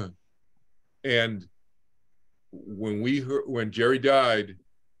 And when Jerry died,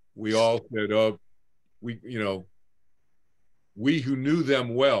 we all said, we who knew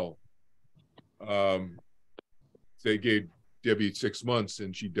them well, they gave Debbie 6 months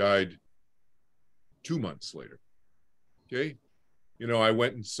and she died 2 months later. Okay. You know, I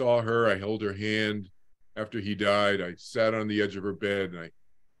went and saw her. I held her hand after he died. I sat on the edge of her bed and I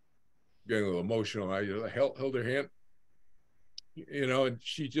getting a little emotional. I held her hand, you know, and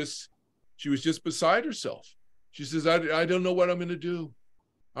she was just beside herself. She says, I don't know what I'm going to do.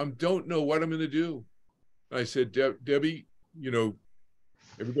 I don't know what I'm going to do. I said, Debbie, you know,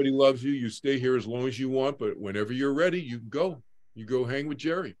 everybody loves you. You stay here as long as you want, but whenever you're ready, you can go. You go hang with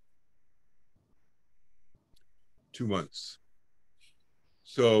Jerry. 2 months.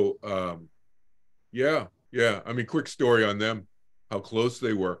 So, yeah. I mean, quick story on them, how close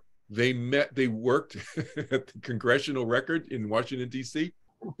they were. They worked at the Congressional Record in Washington, D.C.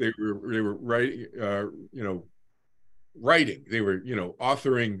 They were writing, writing. They were,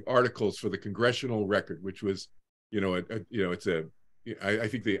 authoring articles for the Congressional Record, which was, it's I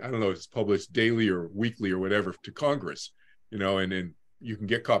think I don't know if it's published daily or weekly or whatever to Congress, and then you can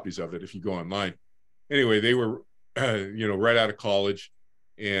get copies of it if you go online. Anyway, they were, right out of college.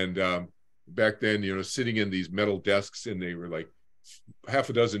 And back then, sitting in these metal desks, and they were like half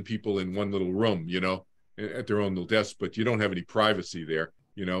a dozen people in one little room, at their own little desk, but you don't have any privacy there,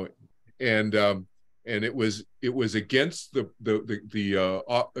 and it was against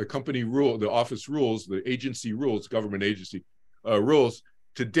the company rule, the office rules, the agency rules, government agency rules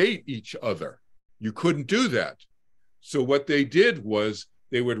to date each other. You couldn't do that. So what they did was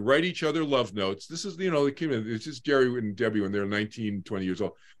they would write each other love notes. This is, it's just Jerry and Debbie when they're 19, 20 years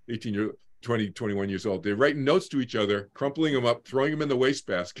old, 20, 21 years old. They're writing notes to each other, crumpling them up, throwing them in the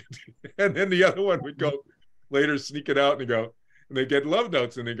wastebasket. And then the other one would go later, sneak it out and they get love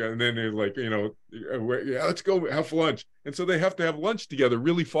notes and then they're like, yeah, let's go have lunch. And so they have to have lunch together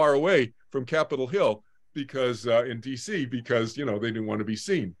really far away from Capitol Hill because in DC, because, they didn't want to be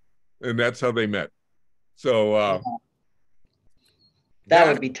seen. And that's how they met. So, that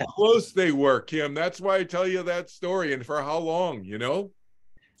would be tough. Close they were, Kim. That's why I tell you that story, and for how long,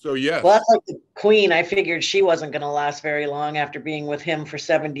 So yes. Well, that's like the Queen. I figured she wasn't going to last very long after being with him for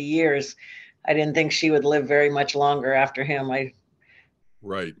 70 years. I didn't think she would live very much longer after him.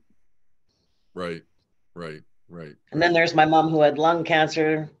 Right. And then there's my mom who had lung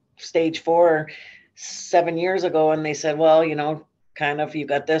cancer, stage 4, 7 years ago, and they said, well, kind of, you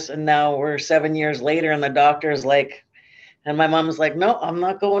got this, and now we're 7 years later, and the doctor's like. And my mom's like, no, I'm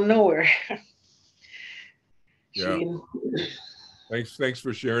not going nowhere. Yeah. Thanks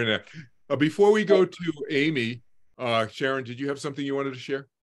for sharing that. Before we go to Amy, Sharon, did you have something you wanted to share?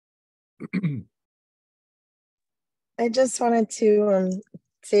 I just wanted to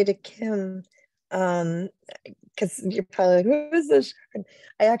say to Kim, because you're probably like, who is this?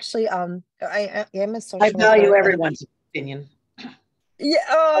 I actually, I am a social. I value everyone's opinion. Yeah.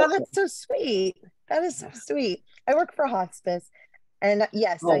 Oh, that's so sweet. That is so sweet. I work for hospice, and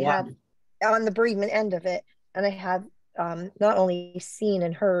yes, I have on the bereavement end of it, and I have not only seen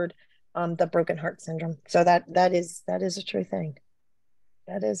and heard the broken heart syndrome. So that is a true thing.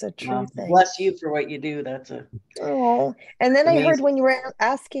 That is a true thing. Bless you for what you do. Oh, and then amazing. I heard when you were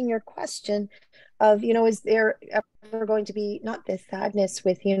asking your question of, is there ever going to be not this sadness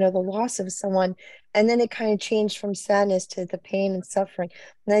with, the loss of someone, and then it kind of changed from sadness to the pain and suffering.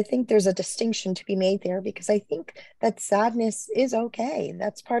 And I think there's a distinction to be made there, because I think that sadness is okay.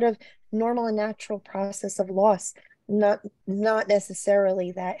 That's part of normal and natural process of loss, not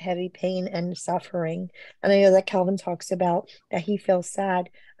necessarily that heavy pain and suffering. And I know that Kelvin talks about that he feels sad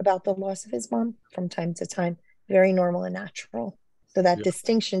about the loss of his mom from time to time. Very normal and natural. So that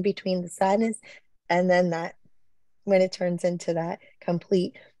distinction between the sadness and then that when it turns into that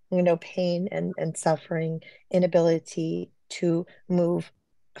complete, pain and suffering, inability to move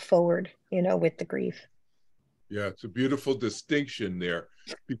forward, with the grief. Yeah, it's a beautiful distinction there,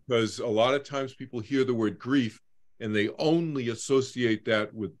 because a lot of times people hear the word grief and they only associate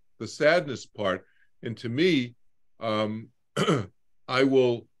that with the sadness part. And to me, I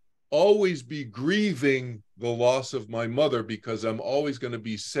will always be grieving the loss of my mother, because I'm always going to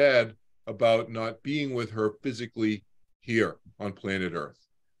be sad about not being with her physically here on planet Earth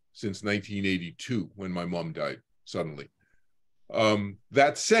since 1982, when my mom died suddenly.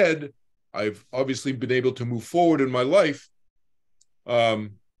 That said, I've obviously been able to move forward in my life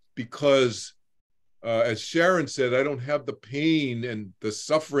because, as Sharon said, I don't have the pain and the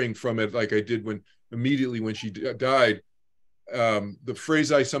suffering from it like I did immediately when she died. The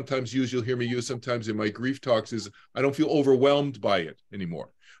phrase I sometimes use, you'll hear me use sometimes in my grief talks, is I don't feel overwhelmed by it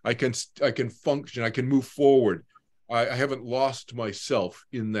anymore. I can function, I can move forward. I haven't lost myself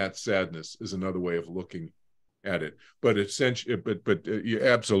in that sadness, is another way of looking at it. But essentially, yeah,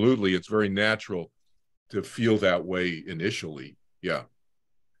 absolutely, it's very natural to feel that way initially. Yeah.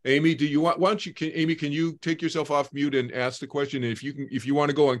 Amy, do you want? Why don't you? Amy, can you take yourself off mute and ask the question? And if you want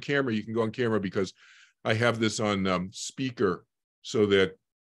to go on camera, you can go on camera because I have this on speaker, so that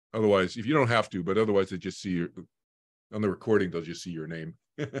otherwise, if you don't have to, but otherwise, they just see your on the recording. They'll just see your name.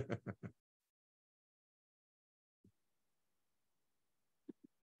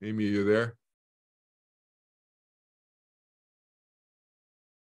 Amy, you there?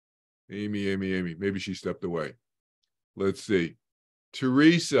 Amy. Maybe she stepped away. Let's see.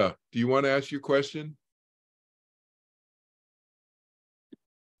 Teresa, do you want to ask your question?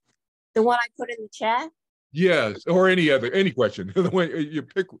 The one I put in the chat? Yes, or any question. The one you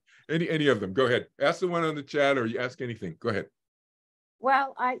pick, any of them. Go ahead. Ask the one on the chat, or you ask anything. Go ahead.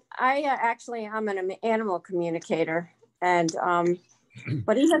 Well, I actually, I'm an animal communicator, and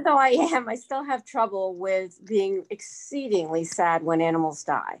but even though I am, I still have trouble with being exceedingly sad when animals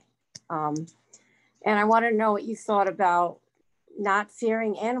die. And I want to know what you thought about not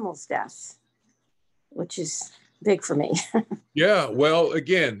fearing animals' death, which is big for me. Yeah, well,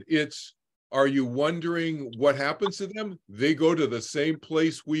 again, are you wondering what happens to them? They go to the same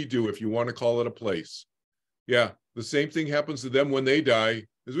place we do, if you want to call it a place. Yeah, the same thing happens to them when they die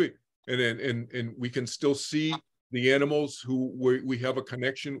as we. And we can still see the animals who we have a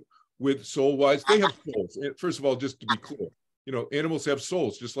connection with soul-wise. They have souls. First of all, just to be clear, animals have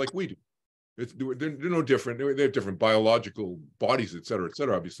souls just like we do. They're no different. They have different biological bodies, et cetera,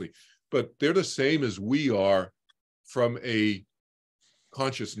 obviously. But they're the same as we are from a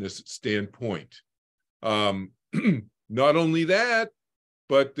consciousness standpoint. Not only that,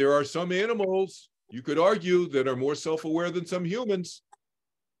 but there are some animals, you could argue, that are more self-aware than some humans.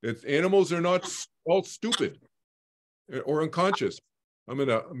 Animals are not all stupid or unconscious. I'm going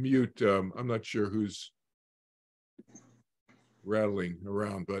to mute. I'm not sure who's rattling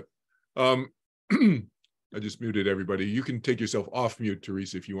around, but I just muted everybody. You can take yourself off mute,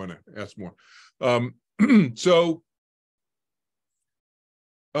 Teresa, if you want to ask more.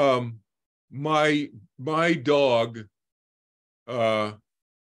 My dog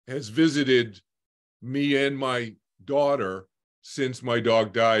has visited me and my daughter since my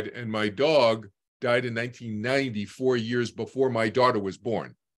dog died, and my dog died in 1990, 4 years before my daughter was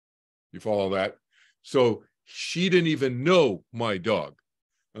born. You follow that? So she didn't even know my dog,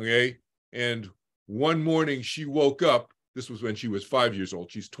 okay? And one morning she woke up. This was when she was 5 years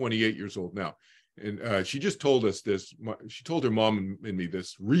old. She's 28 years old now. And she just told us this. She told her mom and me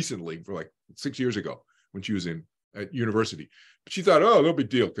this recently, for like 6 years ago, when she was at university. But she thought, oh, no big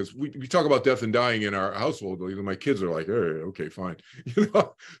deal, because we talk about death and dying in our household. My kids are like, hey, okay, fine.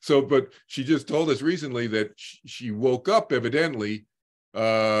 So, but she just told us recently that she woke up evidently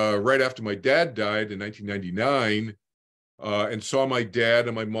right after my dad died in 1999, and saw my dad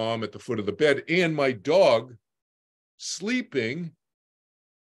and my mom at the foot of the bed, and my dog sleeping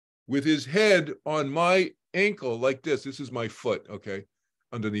with his head on my ankle like this. This is my foot, okay,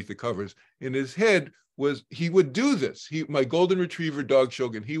 underneath the covers. And his head he would do this. My golden retriever dog,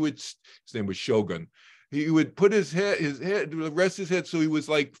 Shogun, his name was Shogun. He would put his head, rest his head, so he was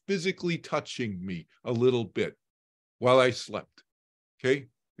like physically touching me a little bit while I slept, okay?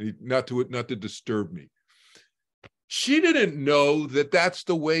 Not to disturb me. She didn't know that that's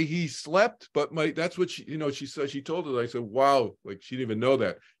the way he slept, but that's what she said. She told us. I said, wow, like she didn't even know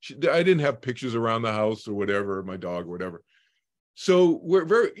that. I didn't have pictures around the house or whatever, my dog or whatever. So we're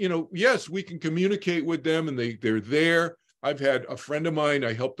very, yes, we can communicate with them, and they're there. I've had a friend of mine,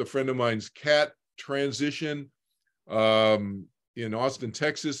 I helped a friend of mine's cat transition in Austin,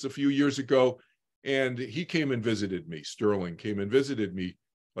 Texas a few years ago. And he came and visited me. Sterling came and visited me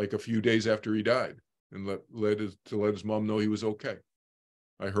like a few days after he died, and let his mom know he was okay.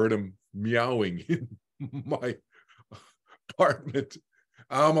 I heard him meowing in my apartment.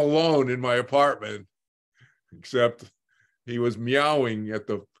 I'm alone in my apartment, except he was meowing at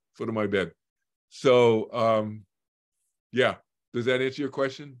the foot of my bed. So, yeah. Does that answer your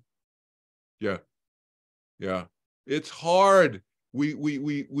question? Yeah. Yeah. It's hard. We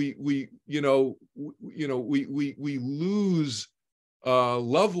lose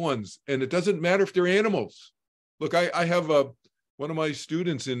loved ones, and it doesn't matter if they're animals. Look, I have one of my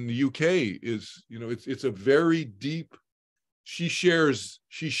students in the UK is, it's a very deep. She shares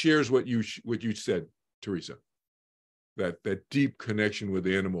what you said, Teresa. That deep connection with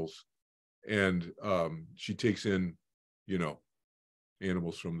animals, and she takes in,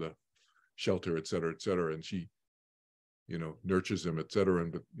 animals from the shelter, et cetera, and she, nurtures them, et cetera.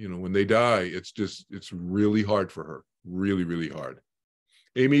 But when they die, it's really hard for her, really, really hard.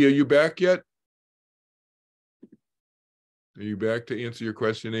 Amy, are you back yet? Are you back to answer your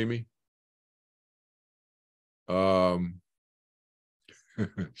question, Amy?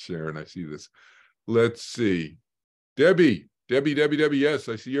 Sharon, I see this. Let's see. Debbie, yes,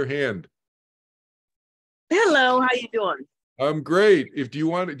 I see your hand. Hello, how you doing? I'm great. Do you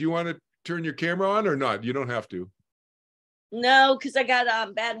want to turn your camera on or not? You don't have to. No, because I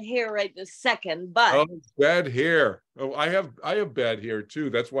got bad hair right this second, but oh, bad hair. Oh, I have bad hair too.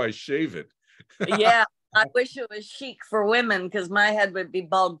 That's why I shave it. yeah, I wish it was chic for women because my head would be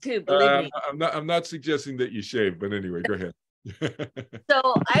bald too, believe me. I'm not suggesting that you shave, but anyway, go ahead.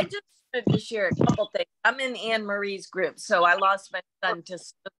 So I just wanted to share a couple things. I'm in Anne Marie's group, so I lost my son to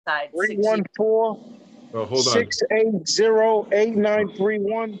suicide. 314 Oh, hold on.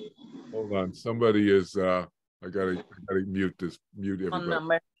 680-8931. Hold on. Somebody is I gotta mute everybody.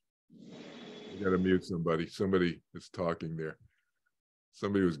 Number. I gotta mute somebody. Somebody is talking there.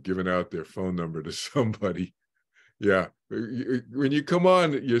 Somebody was giving out their phone number to somebody. Yeah. When you come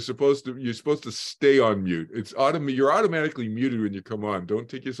on, you're supposed to stay on mute. You're automatically muted when you come on. Don't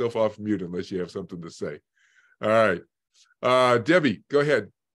take yourself off mute unless you have something to say. All right. Debbie, go ahead.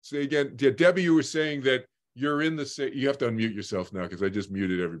 Say again. Yeah, Debbie, you were saying that you're in you have to unmute yourself now because I just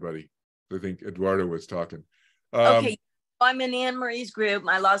muted everybody. I think Eduardo was talking. Okay. I'm in Anne Marie's group.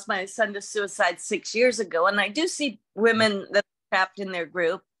 I lost my son to suicide 6 years ago. And I do see women that are trapped in their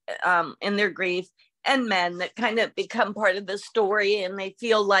group, in their grief, and men that kind of become part of the story. And they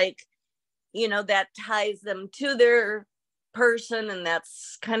feel like, that ties them to their person. And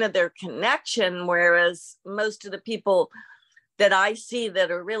that's kind of their connection. Whereas most of the people that I see that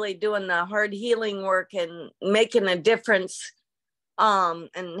are really doing the hard healing work and making a difference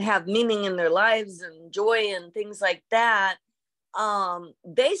and have meaning in their lives and joy and things like that,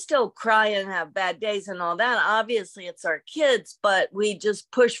 they still cry and have bad days and all that. Obviously it's our kids, but we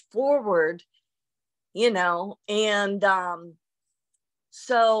just push forward, and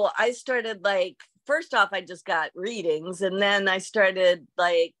so I started first off, I just got readings, and then I started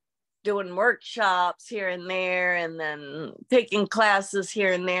doing workshops here and there, and then taking classes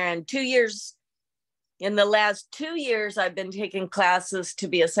here and there. And in the last 2 years, I've been taking classes to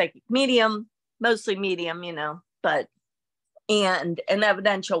be a psychic medium, mostly medium, but and an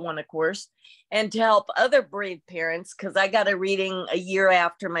evidential one, of course, and to help other bereaved parents, because I got a reading a year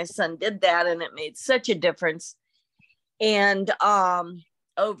after my son did that, and it made such a difference. And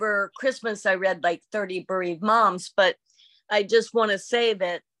over Christmas, I read 30 bereaved moms, but I just want to say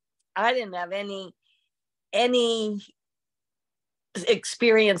that I didn't have any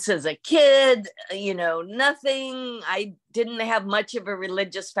experience as a kid, nothing. I didn't have much of a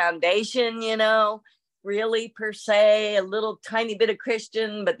religious foundation, really per se, a little tiny bit of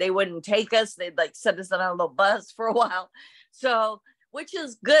Christian, but they wouldn't take us. They'd set us on a little bus for a while. So, which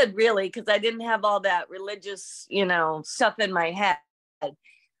is good really, because I didn't have all that religious, stuff in my head,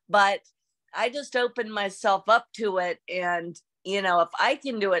 but I just opened myself up to it. And if I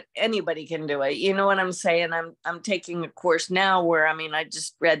can do it, anybody can do it. You know what I'm saying? I'm taking a course now where, I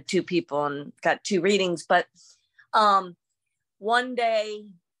just read 2 people and got 2 readings, but one day,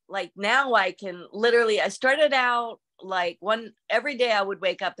 now I can literally, I started out every day I would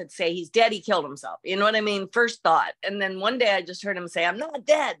wake up and say, he's dead, he killed himself. You know what I mean? First thought. And then one day I just heard him say, I'm not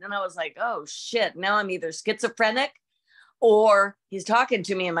dead. And I was like, oh shit, now I'm either schizophrenic or he's talking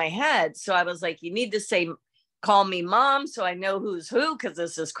to me in my head. So I was like, you need to call me mom so I know who's who, because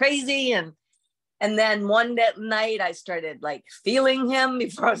this is crazy. And then one night I started feeling him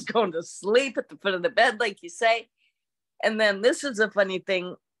before I was going to sleep at the foot of the bed, like you say. And then this is a funny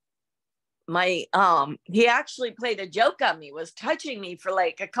thing. He actually played a joke on me, was touching me for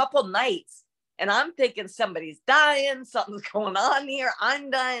a couple nights. And I'm thinking somebody's dying, something's going on here, I'm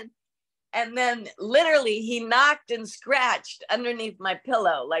dying. And then literally he knocked and scratched underneath my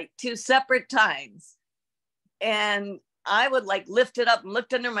pillow 2 separate times. And I would lift it up and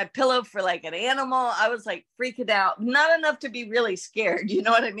looked under my pillow for an animal. I was freaking out, not enough to be really scared. You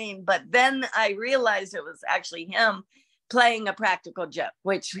know what I mean? But then I realized it was actually him playing a practical joke,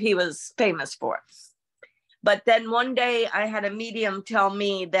 which he was famous for. But then one day I had a medium tell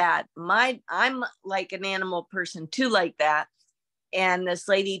me that I'm like an animal person too, like that. And this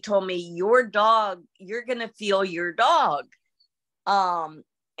lady told me, your dog, you're going to feel your dog.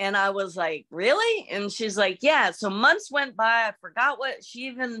 And I was like, really? And she's like, yeah. So months went by. I forgot what she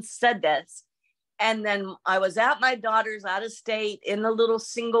even said this. And then I was at my daughter's out of state in a little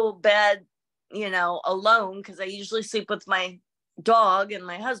single bed, alone, because I usually sleep with my dog and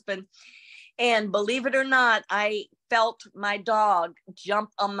my husband. And believe it or not, I felt my dog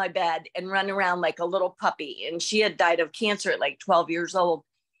jump on my bed and run around like a little puppy. And she had died of cancer at 12 years old.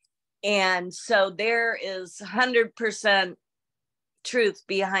 And so there is 100% truth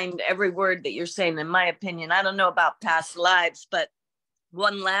behind every word that you're saying, in my opinion. I don't know about past lives, but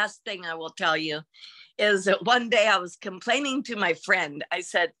one last thing I will tell you is that one day I was complaining to my friend. I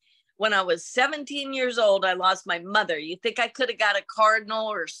said, when I was 17 years old, I lost my mother. You think I could have got a cardinal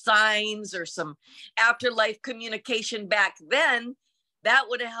or signs or some afterlife communication back then? That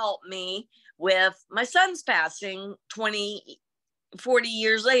would have helped me with my son's passing 20, 40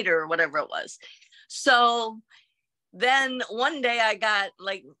 years later or whatever it was. So then one day I got,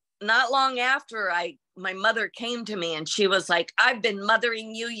 like, not long after, my mother came to me and she was like, I've been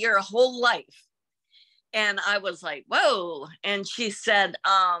mothering you your whole life. And I was like, whoa. And she said,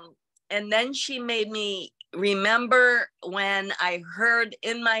 and then she made me remember when I heard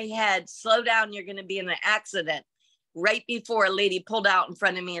in my head, slow down, you're going to be in an accident, right before a lady pulled out in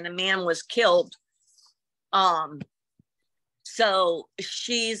front of me and a man was killed. So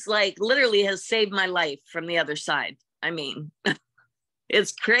she's like, literally has saved my life from the other side. I mean,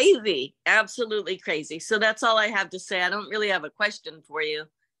 it's crazy, absolutely crazy. So that's all I have to say. I don't really have a question for you.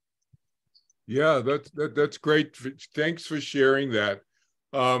 Yeah, that's great. Thanks for sharing that.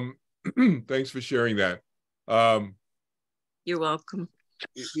 Thanks for sharing that. You're welcome.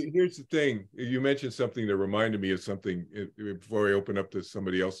 Here's the thing. You mentioned something that reminded me of something before I open up to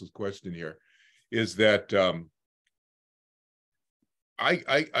somebody else's question here, is that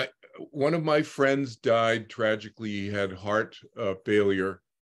one of my friends died tragically. He had heart failure,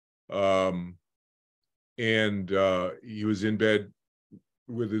 and he was in bed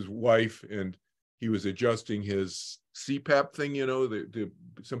with his wife, and he was adjusting his CPAP thing, you know,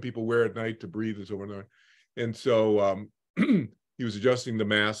 some people wear at night to breathe and so on. And so he was adjusting the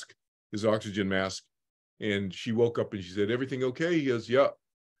mask, his oxygen mask, and she woke up and she said, everything okay? He goes, yeah.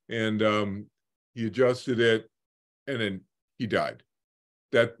 And he adjusted it, and then he died.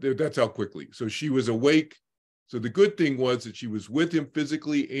 That's how quickly. So she was awake. So the good thing was that she was with him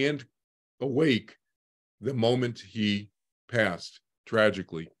physically and awake the moment he passed,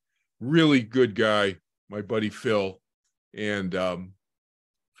 tragically. Really good guy, my buddy Phil, and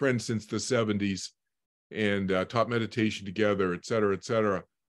friend since the 70s, and taught meditation together, et cetera,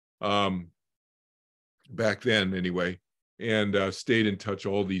 back then anyway, and stayed in touch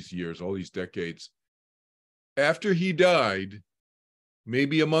all these years, all these decades. After he died,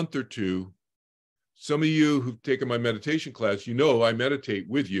 maybe a month or two, some of you who've taken my meditation class, you know I meditate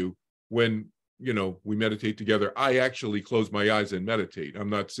with you. When, you know, we meditate together, I actually close my eyes and meditate. I'm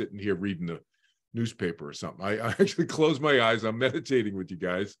not sitting here reading the newspaper or something. I actually close my eyes. I'm meditating with you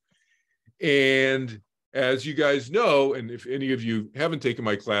guys. And as you guys know, and if any of you haven't taken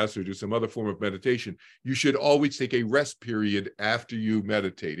my class or do some other form of meditation, you should always take a rest period after you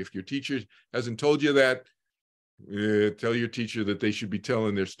meditate. If your teacher hasn't told you that, tell your teacher that they should be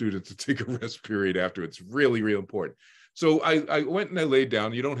telling their students to take a rest period after. It's really, really important. So I went and I laid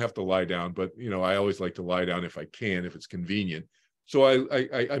down. You don't have to lie down, but, you know, I always like to lie down if I can, if it's convenient. So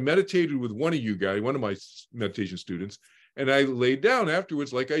I meditated with one of you guys, one of my meditation students, and I laid down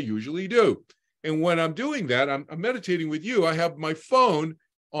afterwards like I usually do. And when I'm doing that, I'm meditating with you. I have my phone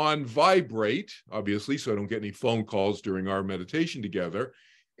on vibrate, obviously, so I don't get any phone calls during our meditation together.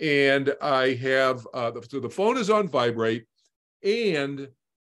 And I have, so the phone is on vibrate, and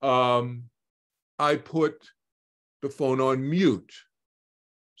I put the phone on mute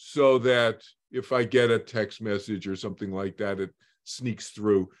so that if I get a text message or something like that, it sneaks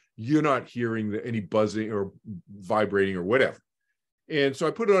through. You're not hearing any buzzing or vibrating or whatever. And so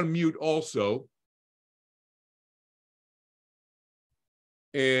I put it on mute also.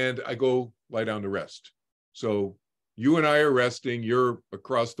 And I go lie down to rest. So you and I are resting. You're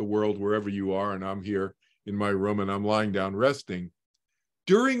across the world, wherever you are, and I'm here in my room, and I'm lying down resting.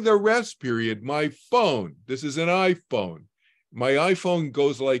 During the rest period, my phone, this is an iPhone, my iPhone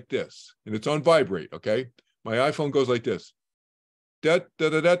goes like this, and it's on vibrate, okay? My iPhone goes like this. Dat, da,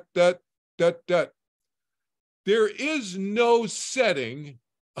 da, da, da, da, da. There is no setting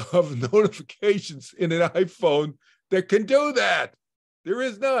of notifications in an iPhone that can do that. There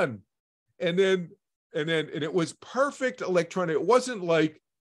is none. And it was perfect electronic. It wasn't like,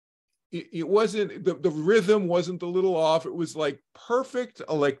 it wasn't, the rhythm wasn't a little off. It was like perfect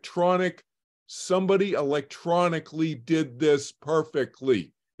electronic. Somebody electronically did this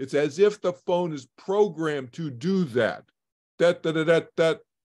perfectly. It's as if the phone is programmed to do that. That, that, that, that,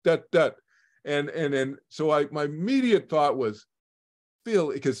 that, that. And so my immediate thought was,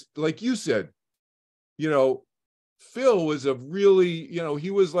 Phil, because like you said, you know, Phil was a really, you know,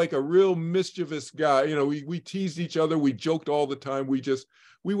 he was like a real mischievous guy. You know, we teased each other. We joked all the time.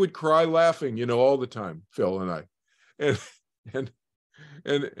 We would cry laughing, you know, all the time, Phil and I. And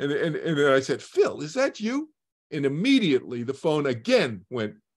then I said, Phil, is that you? And immediately the phone again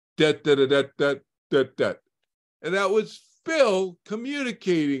went, dat, dat, dat, dat, dat, dat. And that was Phil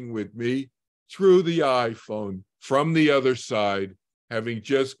communicating with me through the iPhone from the other side, having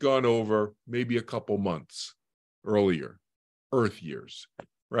just gone over maybe a couple months earlier, Earth years,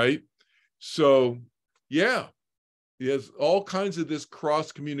 right? So, yeah, yes, all kinds of this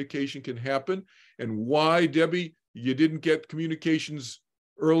cross communication can happen. And why, Debbie, you didn't get communications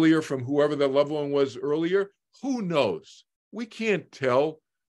earlier from whoever that loved one was earlier? Who knows? We can't tell.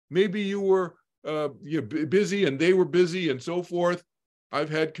 Maybe you were busy and they were busy and so forth. I've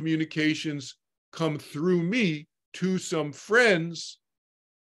had communications come through me to some friends.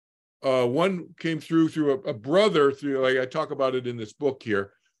 One came through a brother, through, like I talk about it in this book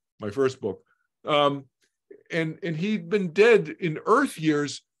here, my first book. And he'd been dead in Earth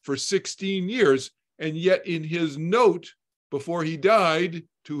years for 16 years. And yet in his note before he died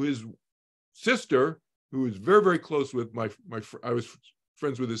to his sister, who was very, very close with I was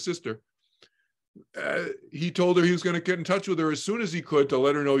friends with his sister, he told her he was going to get in touch with her as soon as he could to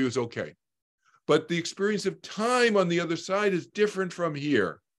let her know he was okay. But the experience of time on the other side is different from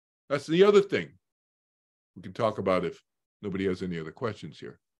here. That's the other thing we can talk about if nobody has any other questions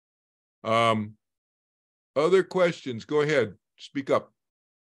here. Other questions, go ahead, speak up.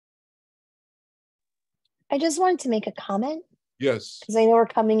 I just wanted to make a comment. Yes. Because I know we're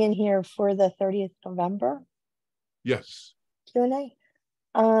coming in here for the 30th November. Yes. Q&A.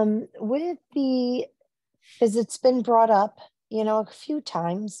 Would it be, because it's been brought up, a few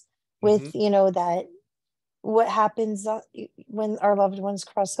times with, that what happens when our loved ones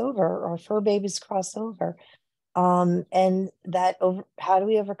cross over or fur babies cross over, and that how do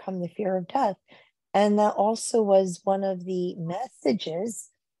we overcome the fear of death? And that also was one of the messages,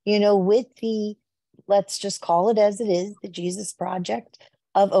 with the, let's just call it as it is, the Jesus Project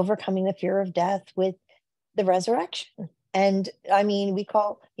of overcoming the fear of death with the resurrection. And I mean, we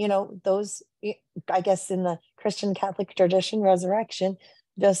call, those, I guess in the Christian Catholic tradition, resurrection,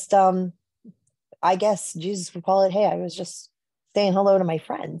 just, I guess Jesus would call it, hey, I was just saying hello to my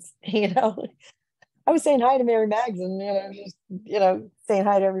friends, I was saying hi to Mary Magdalene, just, saying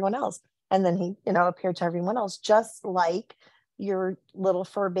hi to everyone else. And then he, appeared to everyone else, just like your little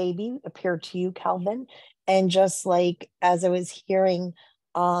fur baby appeared to you, Kelvin. And just like, as I was hearing,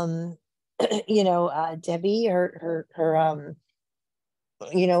 Debbie, her her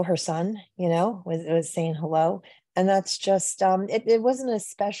son, was saying hello. And that's just, it wasn't a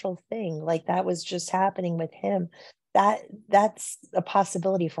special thing. Like that was just happening with him. That's a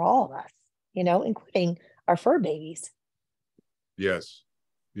possibility for all of us, including our fur babies. Yes.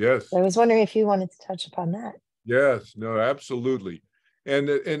 Yes. So I was wondering if you wanted to touch upon that. Yes, no, absolutely. And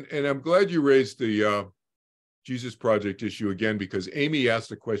I'm glad you raised the Jesus Project issue again, because Amy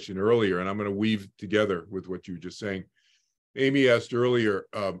asked a question earlier, and I'm going to weave together with what you were just saying. Amy asked earlier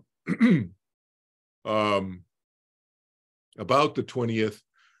about the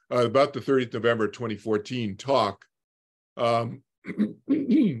 30th November 2014 talk.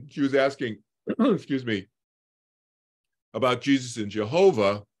 She was asking, excuse me, about Jesus and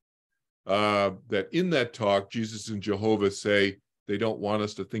Jehovah, that in that talk, Jesus and Jehovah say they don't want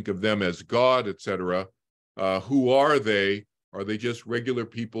us to think of them as God, etc. Who are they? Are they just regular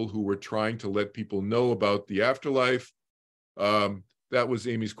people who were trying to let people know about the afterlife? That was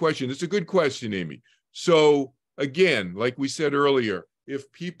Amy's question. It's a good question, Amy. So again, like we said earlier, if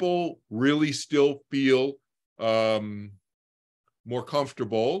people really still feel more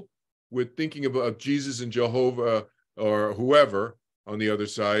comfortable with thinking about Jesus and Jehovah or whoever on the other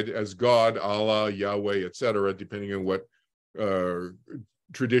side as God, Allah, Yahweh, etc., depending on what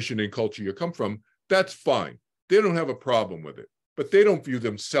tradition and culture you come from, that's fine. They don't have a problem with it, but they don't view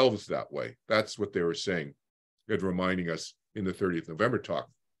themselves that way. That's what they were saying and reminding us in the 30th November talk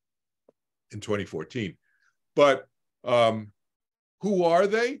in 2014. But who are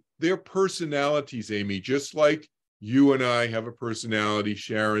they? They're personalities, Amy, just like you and I have a personality,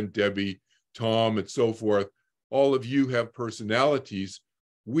 Sharon, Debbie, Tom, and so forth. All of you have personalities.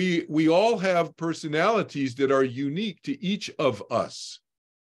 We all have personalities that are unique to each of us.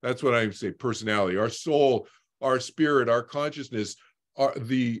 That's what I say, personality, our soul, our spirit, our consciousness,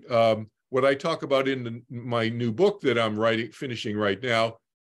 what I talk about in my new book that I'm finishing right now,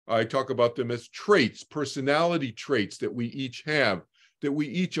 I talk about them as traits, personality traits that we each have, that we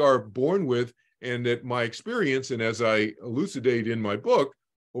each are born with, and that my experience, and as I elucidate in my book,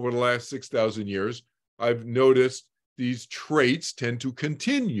 over the last 6,000 years, I've noticed these traits tend to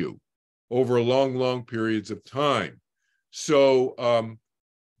continue over long, long periods of time. So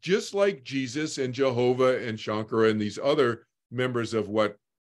just like Jesus and Jehovah and Shankara and these other members of what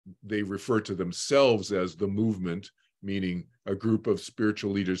they refer to themselves as the movement, meaning a group of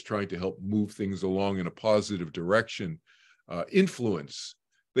spiritual leaders trying to help move things along in a positive direction. Influence,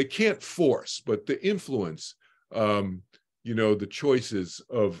 they can't force, but the influence, the choices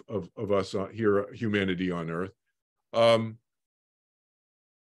of us here, humanity on Earth.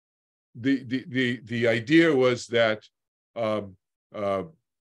 The idea was that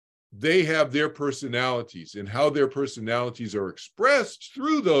they have their personalities, and how their personalities are expressed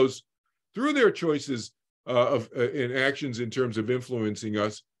through their choices and actions in terms of influencing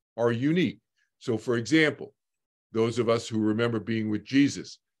us are unique. So, for example, those of us who remember being with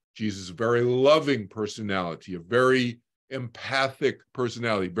Jesus, Jesus is a very loving personality, a very empathic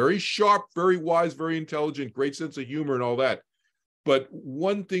personality, very sharp, very wise, very intelligent, great sense of humor and all that. But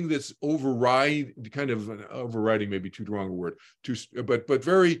one thing that's overriding, maybe too strong a word, but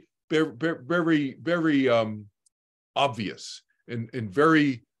very, very, very obvious and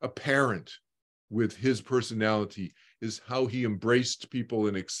very apparent with his personality is how he embraced people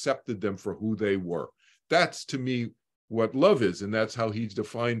and accepted them for who they were. That's, to me, what love is, and that's how he's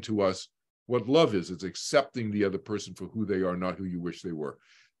defined to us what love is. It's accepting the other person for who they are, not who you wish they were.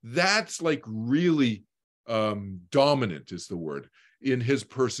 That's like really dominant is the word in his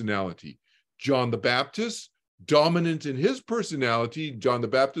personality. John the Baptist, dominant in his personality. John the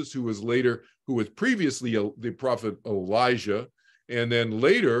Baptist, who was previously the prophet Elijah, and then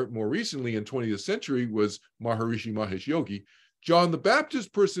later, more recently in 20th century, was Maharishi Mahesh Yogi. John the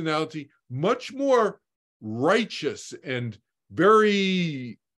Baptist personality, much more righteous and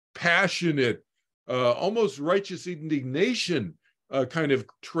very passionate, almost righteous indignation kind of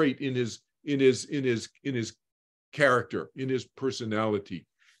trait in his character, in his personality.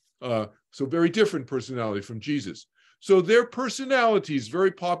 So very different personality from Jesus. So their personalities,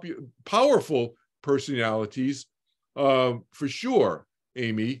 very powerful personalities, for sure,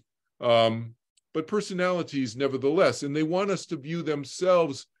 Amy, but personalities nevertheless, and they want us to view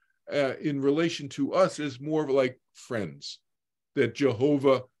themselves in relation to us as more like friends, that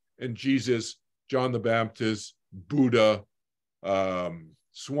Jehovah and Jesus, John the Baptist, Buddha,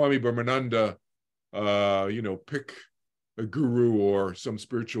 Swami Brahmananda, pick a guru or some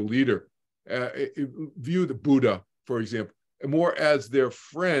spiritual leader, view the Buddha, for example, more as their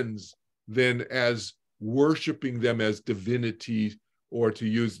friends than as worshiping them as divinity, or, to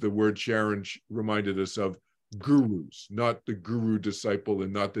use the word Sharon reminded us of, gurus, not the guru disciple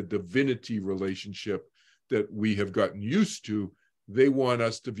and not the divinity relationship that we have gotten used to. They want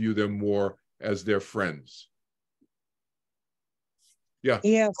us to view them more as their friends. Yeah.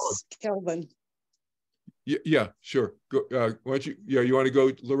 Yes, Kelvin. Yeah, sure. Go, why don't you? Yeah, you want to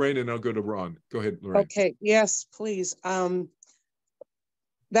go, Lorraine, and I'll go to Ron. Go ahead, Lorraine. Okay. Yes, please. They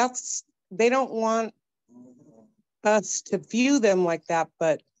don't want us to view them like that,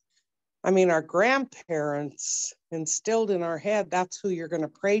 but I mean, our grandparents instilled in our head, that's who you're going to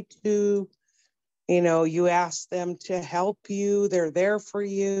pray to. You ask them to help you. They're there for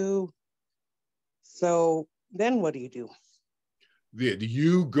you. So then what do you do?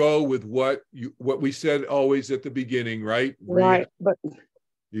 You go with what we said always at the beginning, right? Right. But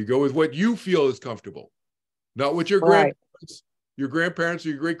you go with what you feel is comfortable, not what your grandparents or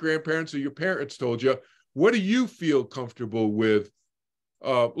your great-grandparents or your parents told you. What do you feel comfortable with?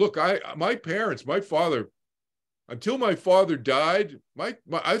 Look, my parents, my father, until my father died, I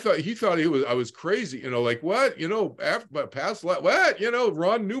thought I was crazy, like what, after my past life, what,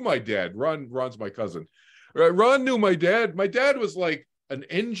 Ron knew my dad. Ron's my cousin. Ron knew my dad. My dad was like an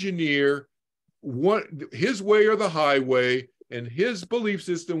engineer, his way or the highway, and his belief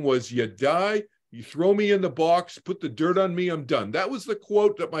system was, you die, you throw me in the box, put the dirt on me, I'm done. That was the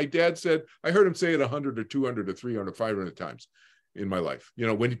quote that my dad said. I heard him say it 100 or 200 or 300, 500 times in my life,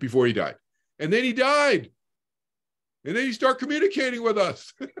 before he died. And then he died. And then he started communicating with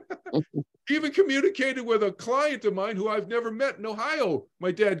us. He even communicated with a client of mine who I've never met in Ohio.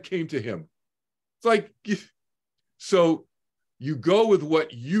 My dad came to him. It's like, so you go with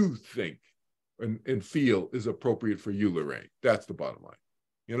what you think and feel is appropriate for you, Lorraine. That's the bottom line,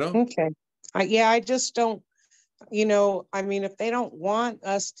 Okay. I just don't, if they don't want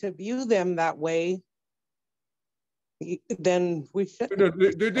us to view them that way, then we should.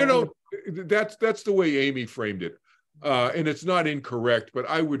 They don't. That's the way Amy framed it. And it's not incorrect, but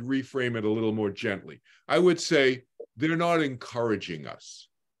I would reframe it a little more gently. I would say they're not encouraging us.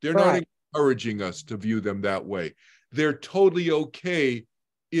 They're not encouraging us to view them that way. They're totally okay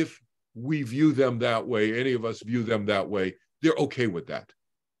if we view them that way, any of us view them that way. They're okay with that,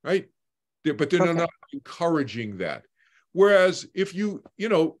 right? But they're not encouraging that. Whereas if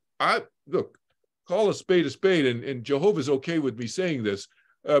look, call a spade, and Jehovah's okay with me saying this.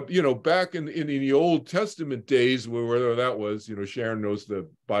 you know, back in the Old Testament days, whether that was, you know, Sharon knows the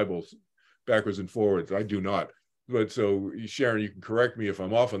Bible backwards and forwards. I do not. But so Sharon, you can correct me if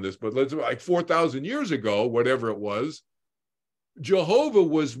I'm off on this, but let's like 4,000 years ago, whatever it was, Jehovah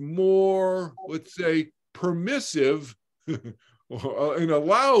was more, let's say, permissive in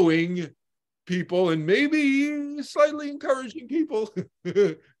allowing people and maybe slightly encouraging people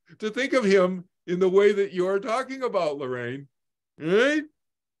to think of him in the way that you're talking about, Lorraine. Right?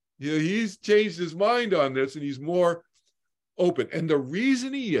 Yeah, he's changed his mind on this and he's more open. And the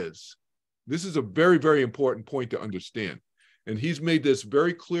reason he is, this is a very, very important point to understand. And he's made this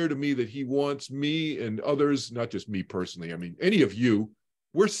very clear to me that he wants me and others, not just me personally, I mean, any of you,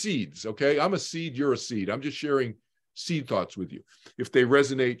 we're seeds, okay? I'm a seed, you're a seed. I'm just sharing seed thoughts with you. If they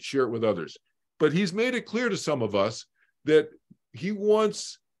resonate, share it with others. But he's made it clear to some of us that he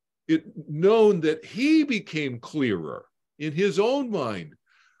wants it known that he became clearer in his own mind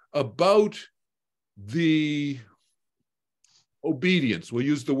about the obedience. We'll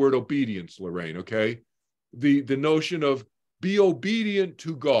use the word obedience, Lorraine, okay? The notion of be obedient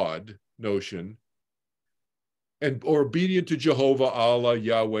to God notion, and or obedient to Jehovah, Allah,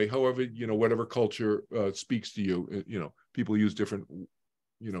 Yahweh, however, you know, whatever culture speaks to you, you know, people use different,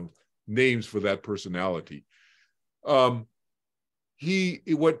 you know, names for that personality. What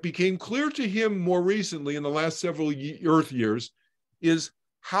became clear to him more recently in the last several earth years is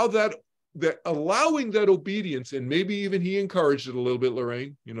how that allowing that obedience, and maybe even he encouraged it a little bit,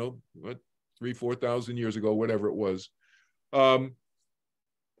 Lorraine, you know, what, 3,000-4,000 years ago, whatever it was,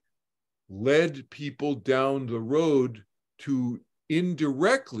 led people down the road to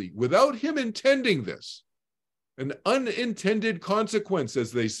indirectly, without him intending this, an unintended consequence,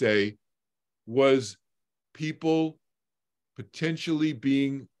 as they say, was people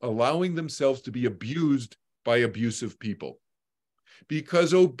potentially allowing themselves to be abused by abusive people.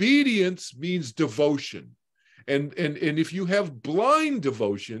 Because obedience means devotion. And if you have blind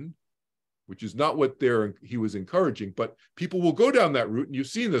devotion, which is not what he was encouraging, but people will go down that route, and you've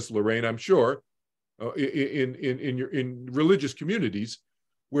seen this, Lorraine, I'm sure, in religious communities,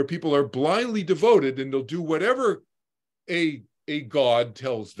 where people are blindly devoted and they'll do whatever a God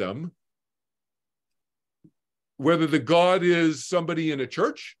tells them, whether the God is somebody in a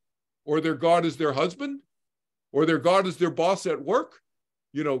church, or their God is their husband, or their God is their boss at work.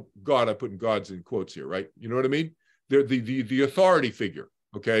 You know, God, I'm putting gods in quotes here, right? You know what I mean? They're the authority figure,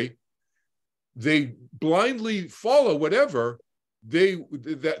 okay? They blindly follow whatever, they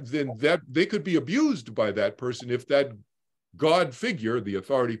could be abused by that person if that God figure, the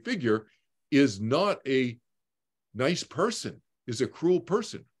authority figure, is not a nice person, is a cruel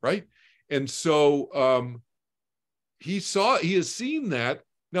person, right? And so he has seen that.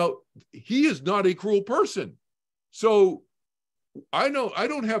 Now, he is not a cruel person. So I know I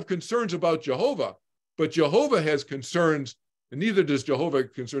don't have concerns about Jehovah, but Jehovah has concerns, and neither does Jehovah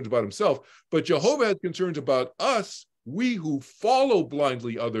have concerns about himself, but Jehovah has concerns about us. We who follow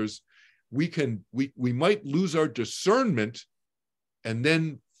blindly others, we might lose our discernment and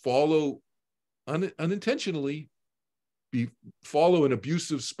then follow unintentionally, follow an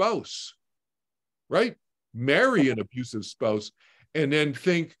abusive spouse, right? Marry an abusive spouse and then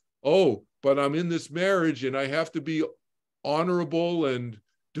think, oh, but I'm in this marriage and I have to be honorable and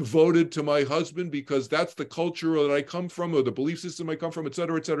devoted to my husband because that's the culture that I come from, or the belief system I come from, et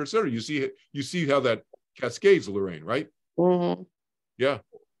cetera, et cetera, et cetera. You see how that cascades, Lorraine, right? Mm-hmm. Yeah.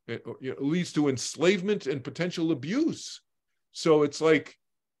 It leads to enslavement and potential abuse. So it's like,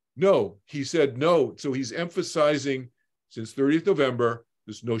 no, he said no. So he's emphasizing, since 30th November,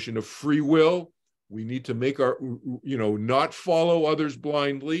 this notion of free will. We need to make not follow others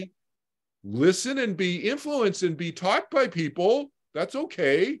blindly. Listen and be influenced and be taught by people. That's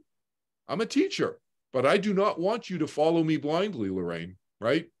okay. I'm a teacher, but I do not want you to follow me blindly, Lorraine,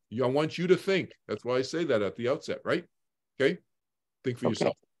 right? I want you to think. That's why I say that at the outset, right? Okay? Think for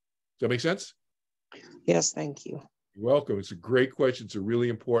yourself. Does that make sense? Yes, thank you. You're welcome. It's a great question. It's a really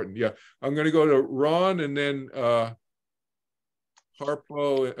important. Yeah. I'm going to go to Ron and then Ron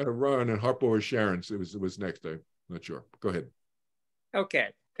and Harpo or Sharon. It was next. I'm not sure. Go ahead. Okay.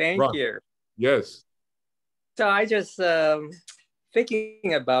 Thank Ron. you. Yes. So I just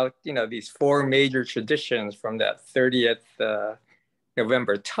thinking about, these four major traditions from that 30th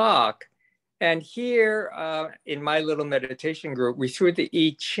November talk. And here in my little meditation group, we threw the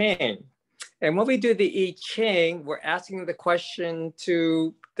I Ching. And when we do the I Ching, we're asking the question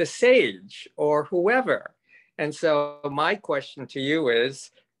to the sage or whoever. And so my question to you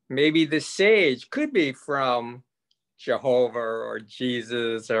is, maybe the sage could be from Jehovah or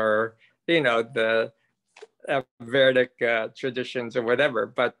Jesus or, the Vedic traditions or whatever.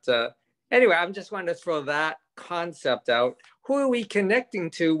 But anyway, I'm just wanting to throw that concept out. Who are we connecting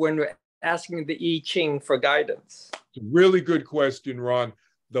to when we're asking the I Ching for guidance? Really good question, Ron.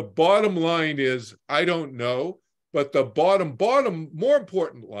 The bottom line is, I don't know, but the bottom, more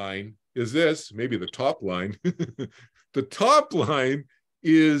important line is this, maybe the top line. The top line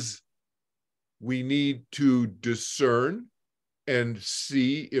is we need to discern and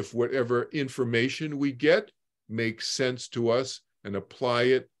see if whatever information we get makes sense to us and apply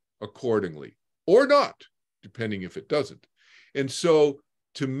it accordingly, or not, depending if it doesn't. And so,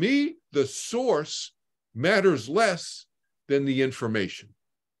 to me, the source matters less than the information.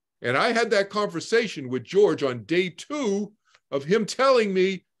 And I had that conversation with George on day 2 of him telling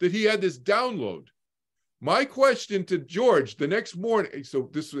me that he had this download. My question to George the next morning, so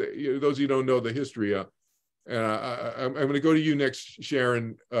this, those of you who don't know the history, and I'm going to go to you next,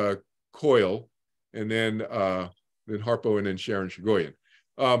 Sharon Coyle, and then Harpo, and then Sharon Shigoyan.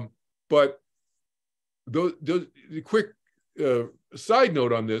 But the quick side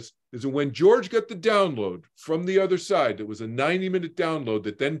note on this is that when George got the download from the other side, it was a 90-minute download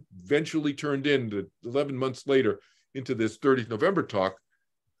that then eventually turned into 11 months later into this 30th November talk.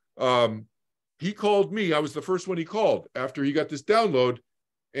 He called me. I was the first one he called after he got this download,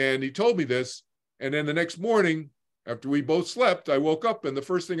 and he told me this. And then the next morning, after we both slept, I woke up, and the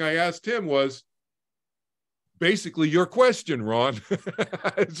first thing I asked him was basically your question, Ron.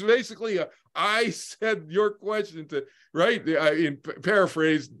 It's basically I said your question to, right? In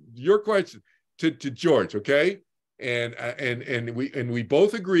paraphrase, your question to George, okay? And we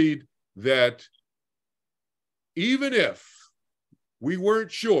both agreed that even if we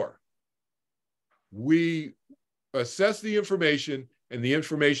weren't sure, we assessed the information, and the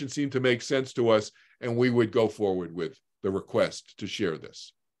information seemed to make sense to us, and we would go forward with the request to share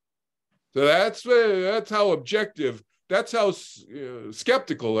this. So that's how objective, that's how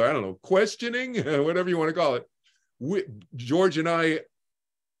skeptical, or I don't know, questioning, whatever you want to call it, George and I,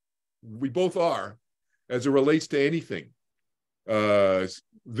 we both are, as it relates to anything,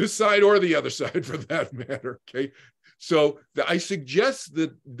 this side or the other side for that matter, okay? So I suggest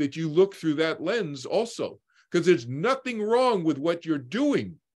that you look through that lens also, because there's nothing wrong with what you're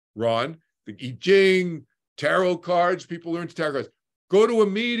doing, Ron. The I Ching, tarot cards, people learn tarot cards. Go to a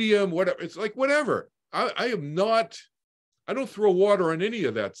medium, whatever. It's like whatever. I don't throw water on any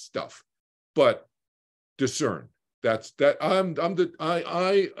of that stuff, but discern. That's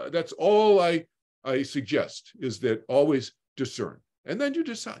all I suggest, is that always discern, and then you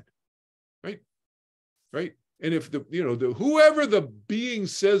decide, right? And if whoever the being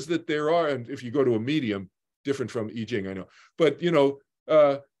says that there are, and if you go to a medium, different from I Ching, I know, but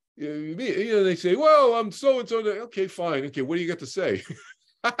they say, well, I'm so and so. Okay, fine. Okay, what do you got to say?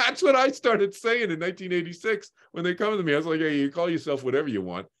 That's what I started saying in 1986 when they come to me. I was like, hey, you call yourself whatever you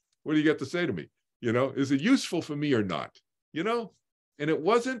want. What do you got to say to me? Is it useful for me or not? And it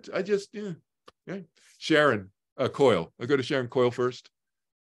wasn't. I just, Okay. Sharon Coyle. I'll go to Sharon Coyle first.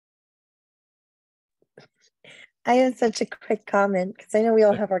 I have such a quick comment, because I know we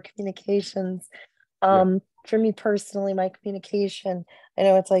all have our communications. For me personally, my communication, I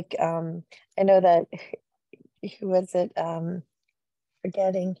know it's like, I know that, who was it?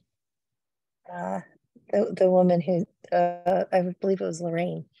 Forgetting the woman who, I believe it was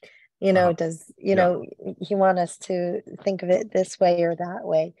Lorraine, does, he want us to think of it this way or that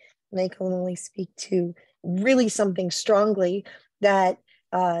way. And they can only speak to really something strongly that,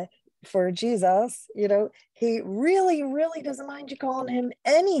 for Jesus, he really, really doesn't mind you calling him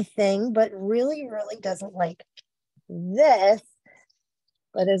anything, but really, really doesn't like this,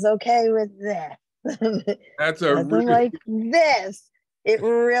 but is okay with this. That's a doesn't like this. It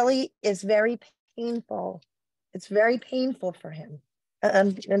really is very painful. It's very painful for him.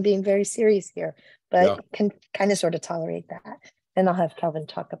 I'm being very serious here, but can kind of sort of tolerate that. And I'll have Kelvin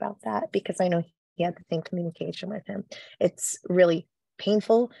talk about that, because I know he had the same communication with him. It's really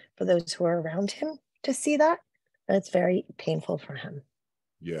painful for those who are around him to see that, and it's very painful for him.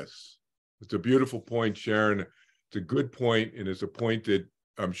 Yes, it's a beautiful point, Sharon. It's a good point, and it's a point that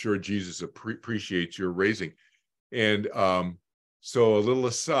I'm sure Jesus appreciates your raising. And so a little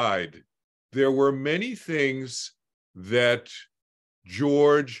aside, there were many things that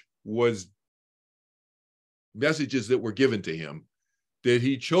George messages that were given to him that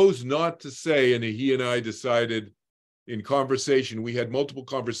he chose not to say, and he and I decided in conversation, we had multiple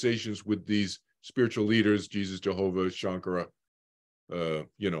conversations with these spiritual leaders, Jesus, Jehovah, Shankara, the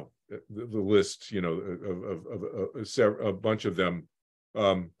list, of a bunch of them,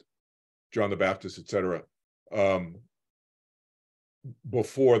 John the Baptist, etc.,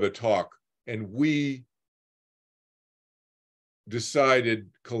 before the talk. And we decided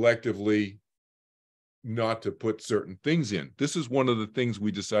collectively not to put certain things in. This is one of the things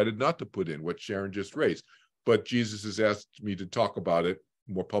we decided not to put in, what Sharon just raised. But Jesus has asked me to talk about it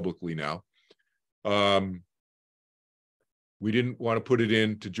more publicly now. We didn't want to put it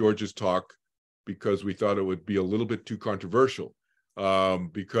into George's talk because we thought it would be a little bit too controversial.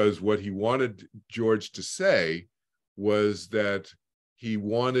 Because what he wanted George to say was that he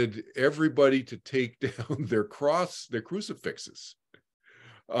wanted everybody to take down their crucifixes.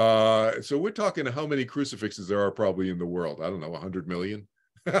 So we're talking how many crucifixes there are probably in the world. I don't know, 100 million.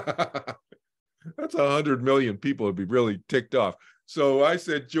 That's 100 million people would be really ticked off. So I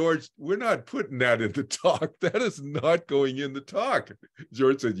said, George, we're not putting that in the talk. That is not going in the talk.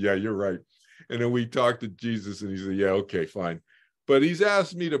 George said, yeah, you're right. And then we talked to Jesus and he said, yeah, okay, fine. But he's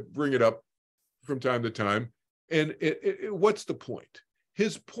asked me to bring it up from time to time. And what's the point?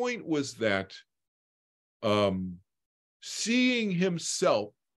 His point was that seeing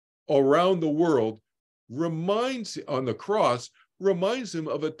himself around the world on the cross reminds him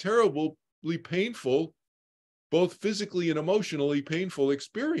of a terribly painful, both physically and emotionally painful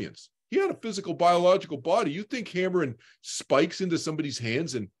experience. He had a physical, biological body. You think hammering spikes into somebody's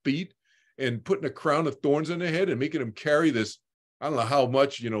hands and feet and putting a crown of thorns on their head and making them carry this, I don't know how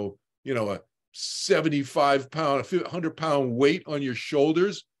much, a 75-pound, 100-pound weight on your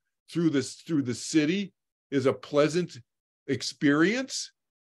shoulders through the city is a pleasant experience?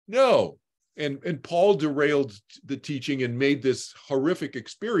 No. And Paul derailed the teaching and made this horrific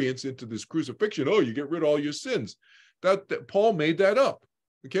experience into this crucifixion. Oh, you get rid of all your sins. That Paul made that up.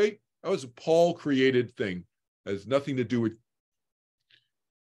 Okay? That was a Paul created thing. It has nothing to do with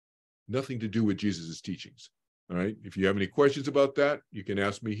Jesus' teachings. All right. If you have any questions about that, you can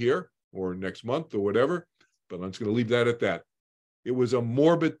ask me here or next month or whatever. But I'm just going to leave that at that. It was a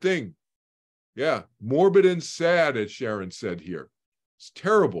morbid thing. Yeah, morbid and sad, as Sharon said here. It's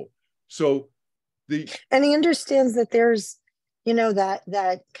terrible. So and he understands that there's,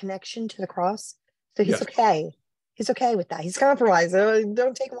 that connection to the cross. So he's okay. He's okay with that. He's compromised.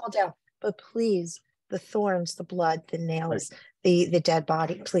 Don't take them all down. But please, the thorns, the blood, the nails, the dead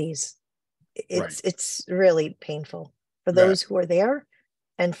body, please. It's really painful for those who are there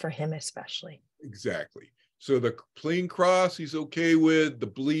and for him especially. Exactly. So the plain cross he's okay with, the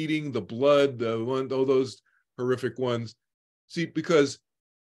bleeding, the blood, all those horrific ones. See, because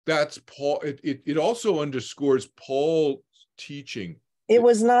that's Paul. It also underscores Paul's teaching. It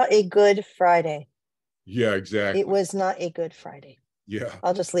was not a Good Friday. Yeah, exactly. It was not a Good Friday. Yeah.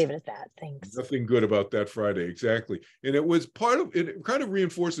 I'll just leave it at that. Thanks. Nothing good about that Friday. Exactly. And it was it kind of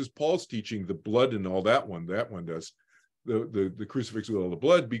reinforces Paul's teaching, the blood and all that one. That one does. The crucifix with all the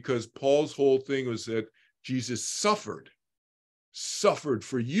blood, because Paul's whole thing was that Jesus suffered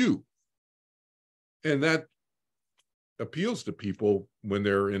for you. And that appeals to people when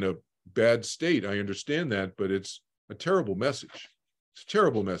they're in a bad state. I understand that, but it's a terrible message. It's a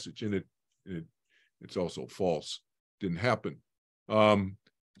terrible message, and it's also false. Didn't happen. Yeah,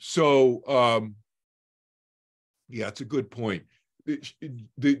 it's a good point.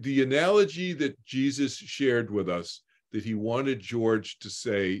 The analogy that Jesus shared with us that he wanted George to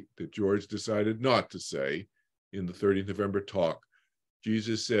say, that George decided not to say in the 30th November talk,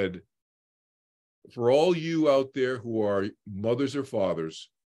 Jesus said, for all you out there who are mothers or fathers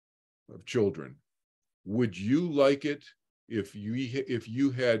of children, would you like it if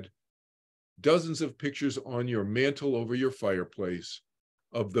you had dozens of pictures on your mantle over your fireplace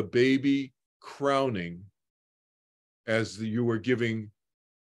of the baby crowning as you were giving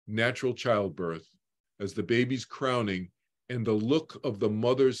natural childbirth, as the baby's crowning, and the look of the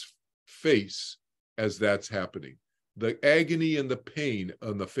mother's face as that's happening, the agony and the pain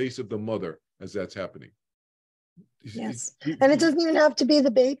on the face of the mother as that's happening? Yes. And it doesn't even have to be the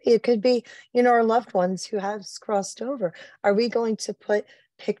baby. It could be, our loved ones who have crossed over. Are we going to put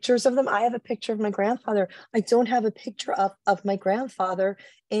pictures of them? I have a picture of my grandfather. I don't have a picture of my grandfather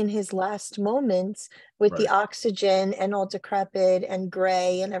in his last moments with the oxygen and all decrepit and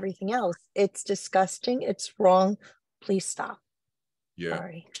gray and everything else. It's disgusting. It's wrong. Please stop. Yeah.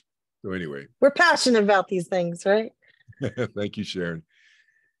 Sorry. So anyway. We're passionate about these things, right? Thank you, Sharon.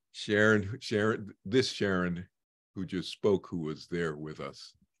 This Sharon who just spoke, who was there with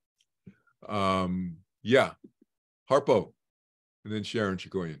us. Yeah. Harpo. And then Sharon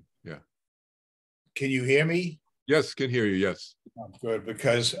Chikoyan. Yeah. Can you hear me? Yes, can hear you. Yes. I'm good,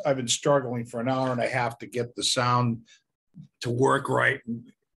 because I've been struggling for an hour and a half to get the sound to work right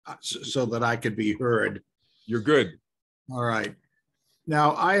so that I could be heard. You're good. All right.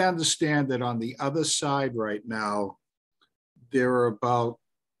 Now, I understand that on the other side right now, there are about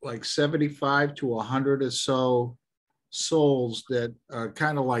like 75 to 100 or so souls that are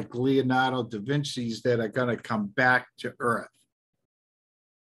kind of like Leonardo da Vinci's that are going to come back to Earth.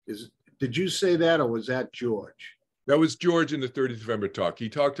 Did you say that, or was that George? That was George in the 30th November talk. He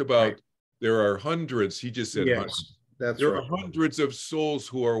talked about Right. there are hundreds. He just said Yes, hundreds. that's There right. are hundreds of souls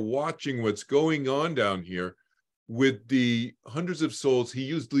who are watching what's going on down here with the hundreds of souls. He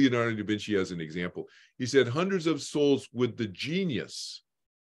used Leonardo da Vinci as an example. He said hundreds of souls with the genius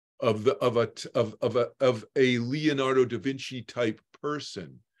of a Leonardo da Vinci type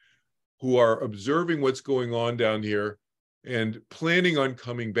person who are observing what's going on down here and planning on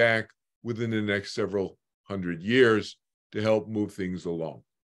coming back within the next several hundred years to help move things along.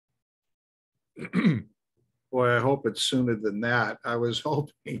 Boy, I hope it's sooner than that. I was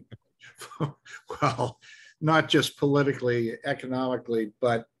hoping, well, not just politically, economically,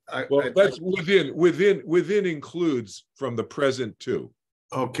 but that's within includes from the present too.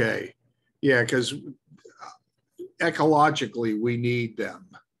 Okay, yeah, because ecologically we need them.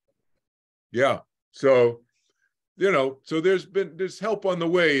 Yeah, so so there's help on the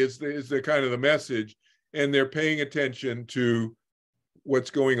way is the kind of the message, and they're paying attention to what's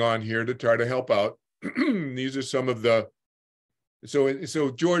going on here to try to help out. These are some of the,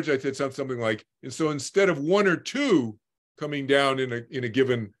 so George, I said something like, and so instead of one or two coming down in a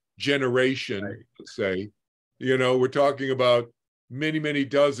given generation, right, let's say, we're talking about many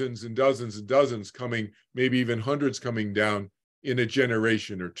dozens and dozens and dozens coming, maybe even hundreds coming down in a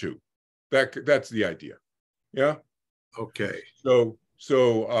generation or two. That's the idea. Yeah. Okay. So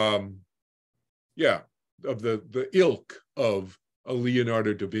yeah, of the ilk of a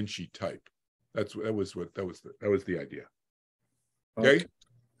Leonardo da Vinci type. That was the idea. Okay.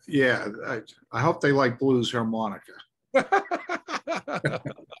 Yeah, I hope they like blues harmonica.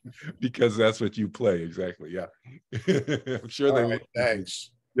 Because that's what you play, exactly. Yeah. I'm sure they will.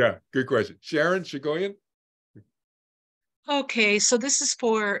 Thanks. Yeah, good question. Sharon Shigoyan? Okay, so this is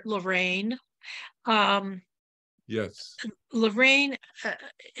for Lorraine. Yes. Lorraine,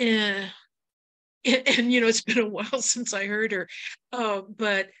 and it's been a while since I heard her,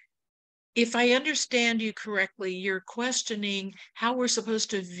 but if I understand you correctly, you're questioning how we're supposed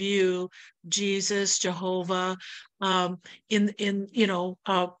to view Jesus, Jehovah, in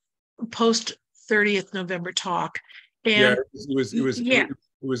post 30th November talk. And yeah,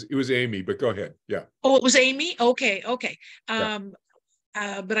 it was Amy, but go ahead. Yeah. Oh, it was Amy? Okay. Yeah.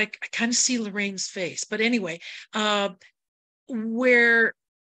 But I kind of see Lorraine's face. But anyway, where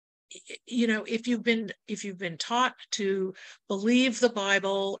if you've been taught to believe the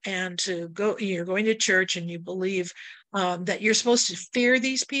Bible and to go, you're going to church and you believe that you're supposed to fear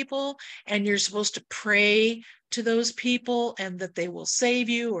these people and you're supposed to pray to those people and that they will save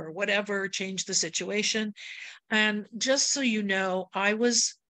you or whatever, change the situation. And just so you know, I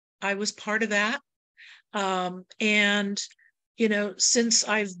was part of that. And since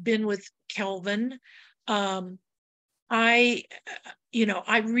I've been with Kelvin, I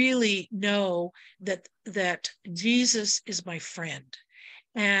really know that Jesus is my friend.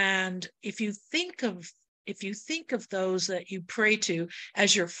 And if you think of those that you pray to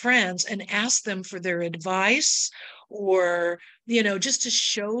as your friends and ask them for their advice or, just to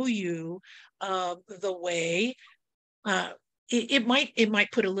show you the way, it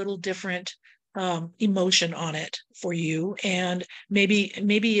might put a little different emotion on it for you. And maybe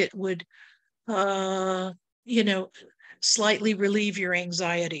it would, slightly relieve your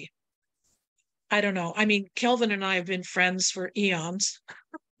anxiety. I don't know. I mean, Kelvin and I have been friends for eons.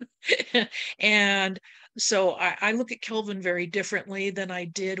 And so I look at Kelvin very differently than I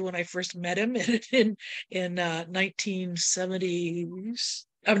did when I first met him in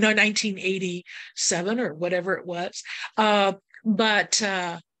 1987 or whatever it was.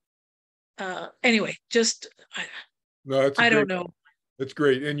 Anyway, just I don't know. That's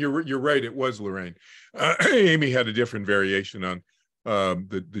great, and you're right. It was Lorraine. Amy had a different variation on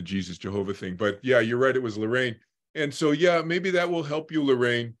the Jesus Jehovah thing, but yeah, you're right. It was Lorraine, and so yeah, maybe that will help you,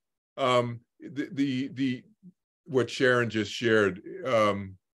 Lorraine. The what Sharon just shared,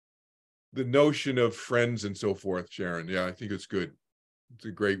 the notion of friends and so forth, Sharon. Yeah, I think it's good. It's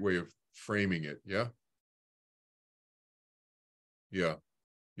a great way of framing it. Yeah.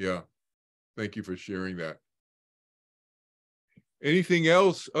 Thank you for sharing that. Anything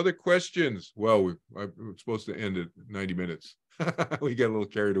else? Other questions? Well, we're supposed to end at 90 minutes. We got a little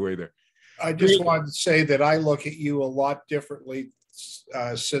carried away there. I just wanted to say that I look at you a lot differently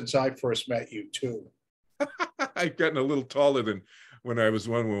since I first met you too. I've gotten a little taller than when I was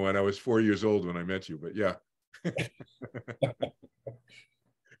 4 years old when I met you, but yeah.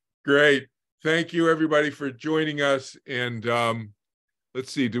 Great. Thank you everybody for joining us. And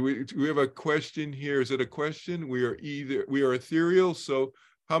let's see, do we have a question here? Is it a question? We are ethereal, so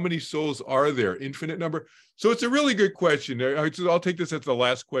how many souls are there? Infinite number? So it's a really good question. I'll take this as the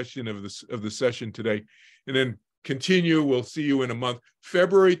last question of the session today, and then continue. We'll see you in a month.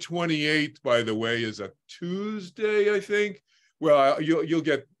 February 28th, by the way, is a Tuesday, I think. Well, you'll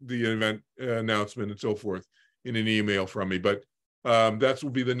get the event announcement and so forth in an email from me, but that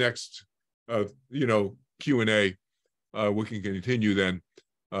will be the next Q&A. We can continue then,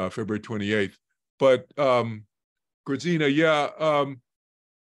 February 28th. But Grazina, yeah,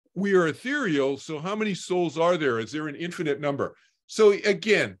 we are ethereal, so how many souls are there? Is there an infinite number? So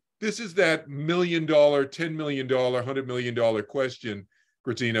again, this is that $1 million, $10 million, $100 million question,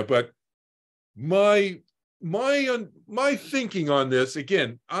 Grazina. But my thinking on this,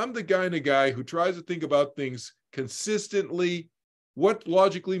 again, I'm the kind of guy who tries to think about things consistently, what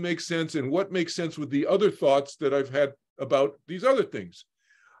logically makes sense and what makes sense with the other thoughts that I've had about these other things,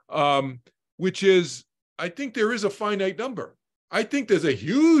 which is, I think there is a finite number. I think there's a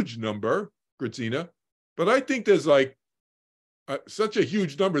huge number, Grazina, but I think there's like such a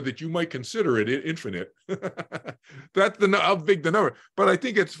huge number that you might consider it infinite. That's how big the number, but I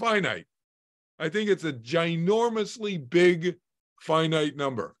think it's finite. I think it's a ginormously big finite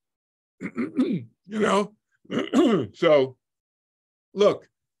number, So look,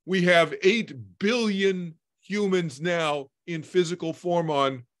 we have 8 billion humans now in physical form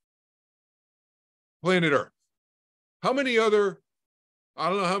on planet Earth. How many other, I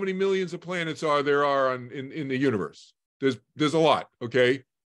don't know how many millions of planets there are in the universe. There's a lot, okay?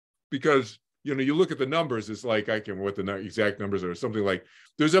 Because, you look at the numbers, it's like, I can't remember what the exact numbers are, something like,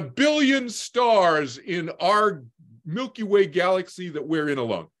 there's 1 billion stars in our Milky Way galaxy that we're in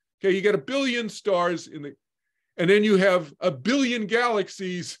alone. Okay, you got 1 billion stars and then you have 1 billion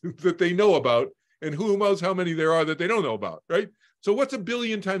galaxies that they know about, and who knows how many there are that they don't know about, right? So what's 1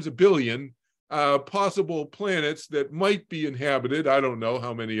 billion times 1 billion possible planets that might be inhabited? I don't know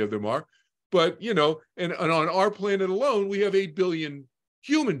how many of them are, but, and on our planet alone, we have 8 billion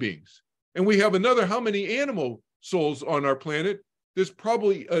human beings. And we have another, how many animal souls on our planet? There's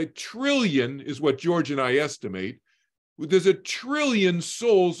probably 1 trillion is what George and I estimate. There's 1 trillion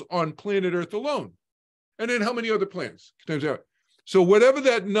souls on planet Earth alone. And then how many other planets? Times out. So whatever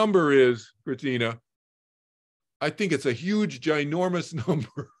that number is, Grazina, I think it's a huge, ginormous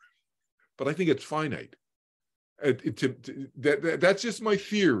number, but I think it's finite. That's just my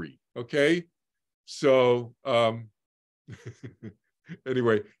theory, okay? So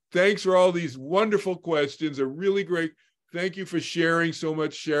anyway, thanks for all these wonderful questions. They're really great. Thank you for sharing so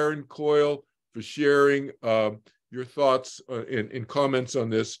much, Sharon Coyle, for sharing your thoughts and comments on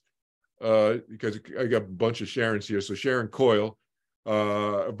this, because I got a bunch of Sharons here. So Sharon Coyle,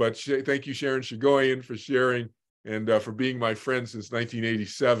 but thank you, Sharon Shigoyan, for sharing and for being my friend since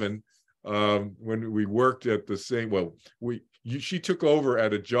 1987, when we worked at the same, she took over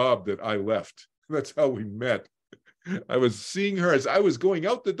at a job that I left. That's how we met. I was seeing her as I was going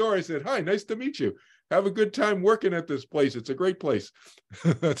out the door. I said, "Hi, nice to meet you. Have a good time working at this place. It's a great place."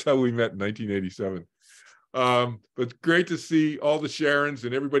 That's how we met in 1987. But great to see all the Sharons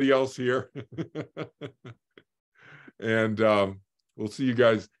and everybody else here. And we'll see you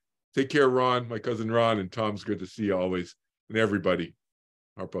guys. Take care, Ron, my cousin Ron, and Tom's good to see you always, and everybody.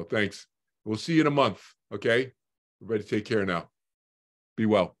 Harpo, thanks. We'll see you in a month, okay? Everybody take care now. Be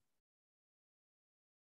well.